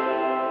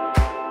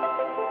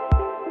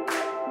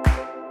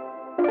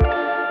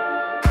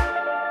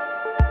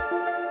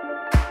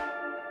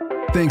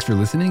 Thanks for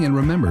listening, and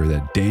remember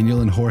that Daniel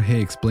and Jorge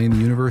Explain the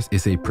Universe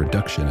is a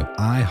production of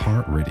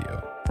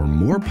iHeartRadio. For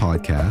more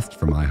podcasts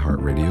from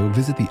iHeartRadio,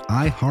 visit the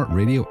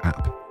iHeartRadio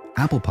app,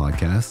 Apple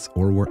Podcasts,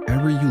 or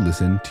wherever you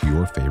listen to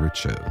your favorite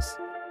shows.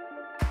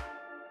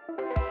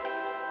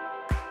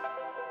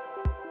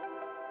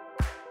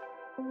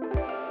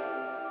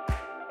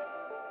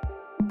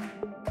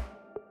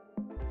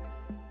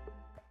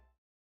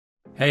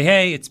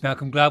 Hey, it's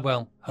Malcolm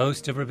Gladwell,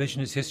 host of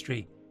Revisionist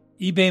History.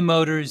 eBay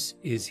Motors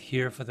is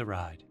here for the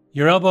ride.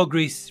 Your elbow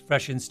grease,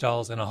 fresh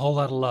installs, and a whole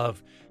lot of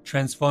love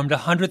transformed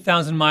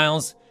 100,000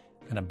 miles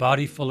and a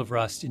body full of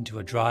rust into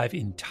a drive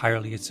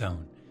entirely its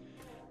own.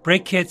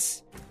 Brake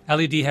kits,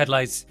 LED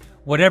headlights,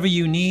 whatever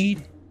you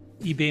need,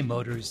 eBay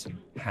Motors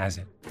has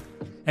it.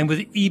 And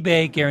with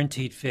eBay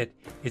Guaranteed Fit,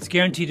 it's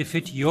guaranteed to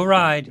fit your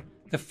ride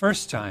the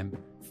first time,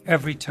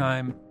 every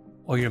time,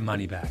 or your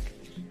money back.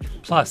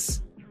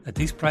 Plus, at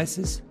these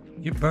prices,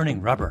 you're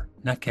burning rubber,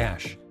 not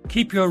cash.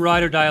 Keep your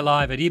ride or die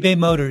alive at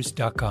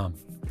ebaymotors.com.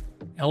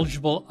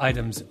 Eligible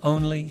items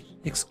only.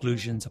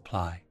 Exclusions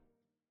apply.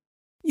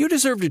 You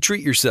deserve to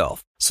treat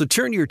yourself, so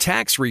turn your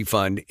tax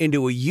refund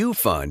into a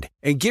U-Fund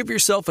and give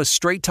yourself a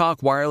Straight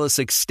Talk Wireless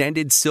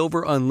Extended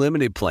Silver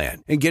Unlimited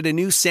plan and get a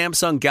new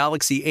Samsung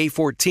Galaxy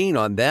A14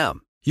 on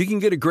them. You can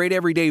get a great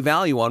everyday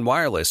value on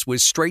wireless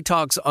with Straight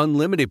Talk's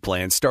Unlimited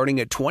plan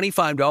starting at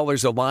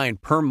 $25 a line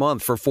per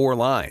month for 4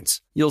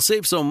 lines. You'll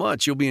save so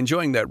much you'll be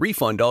enjoying that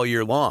refund all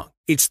year long.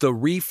 It's the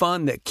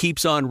refund that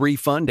keeps on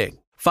refunding.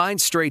 Find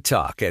Straight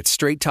Talk at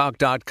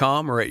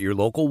straighttalk.com or at your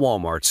local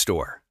Walmart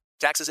store.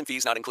 Taxes and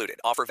fees not included.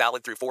 Offer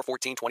valid through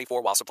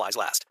 4/14/24 while supplies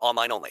last.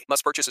 Online only.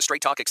 Must purchase a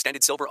Straight Talk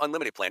Extended Silver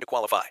Unlimited plan to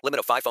qualify. Limit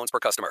of 5 phones per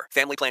customer.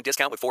 Family plan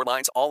discount with 4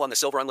 lines, all on the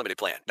Silver Unlimited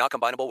plan. Not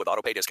combinable with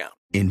autopay discount.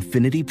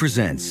 Infiniti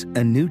presents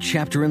a new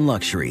chapter in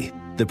luxury.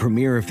 The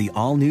premiere of the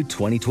all-new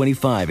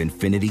 2025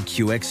 Infiniti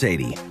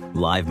QX80.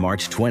 Live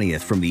March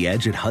 20th from the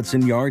Edge at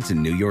Hudson Yards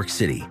in New York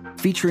City.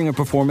 Featuring a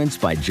performance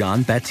by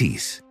John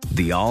Batiste.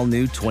 The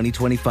all-new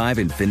 2025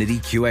 Infiniti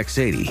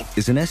QX80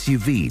 is an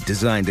SUV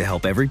designed to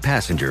help every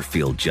passenger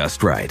feel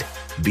just right.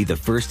 Be the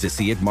first to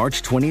see it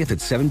March 20th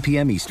at 7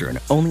 p.m. Eastern,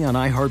 only on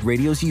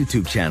iHeartRadio's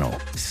YouTube channel.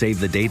 Save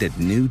the date at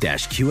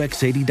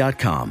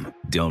new-QX80.com.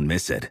 Don't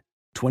miss it.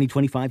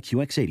 2025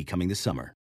 QX80 coming this summer.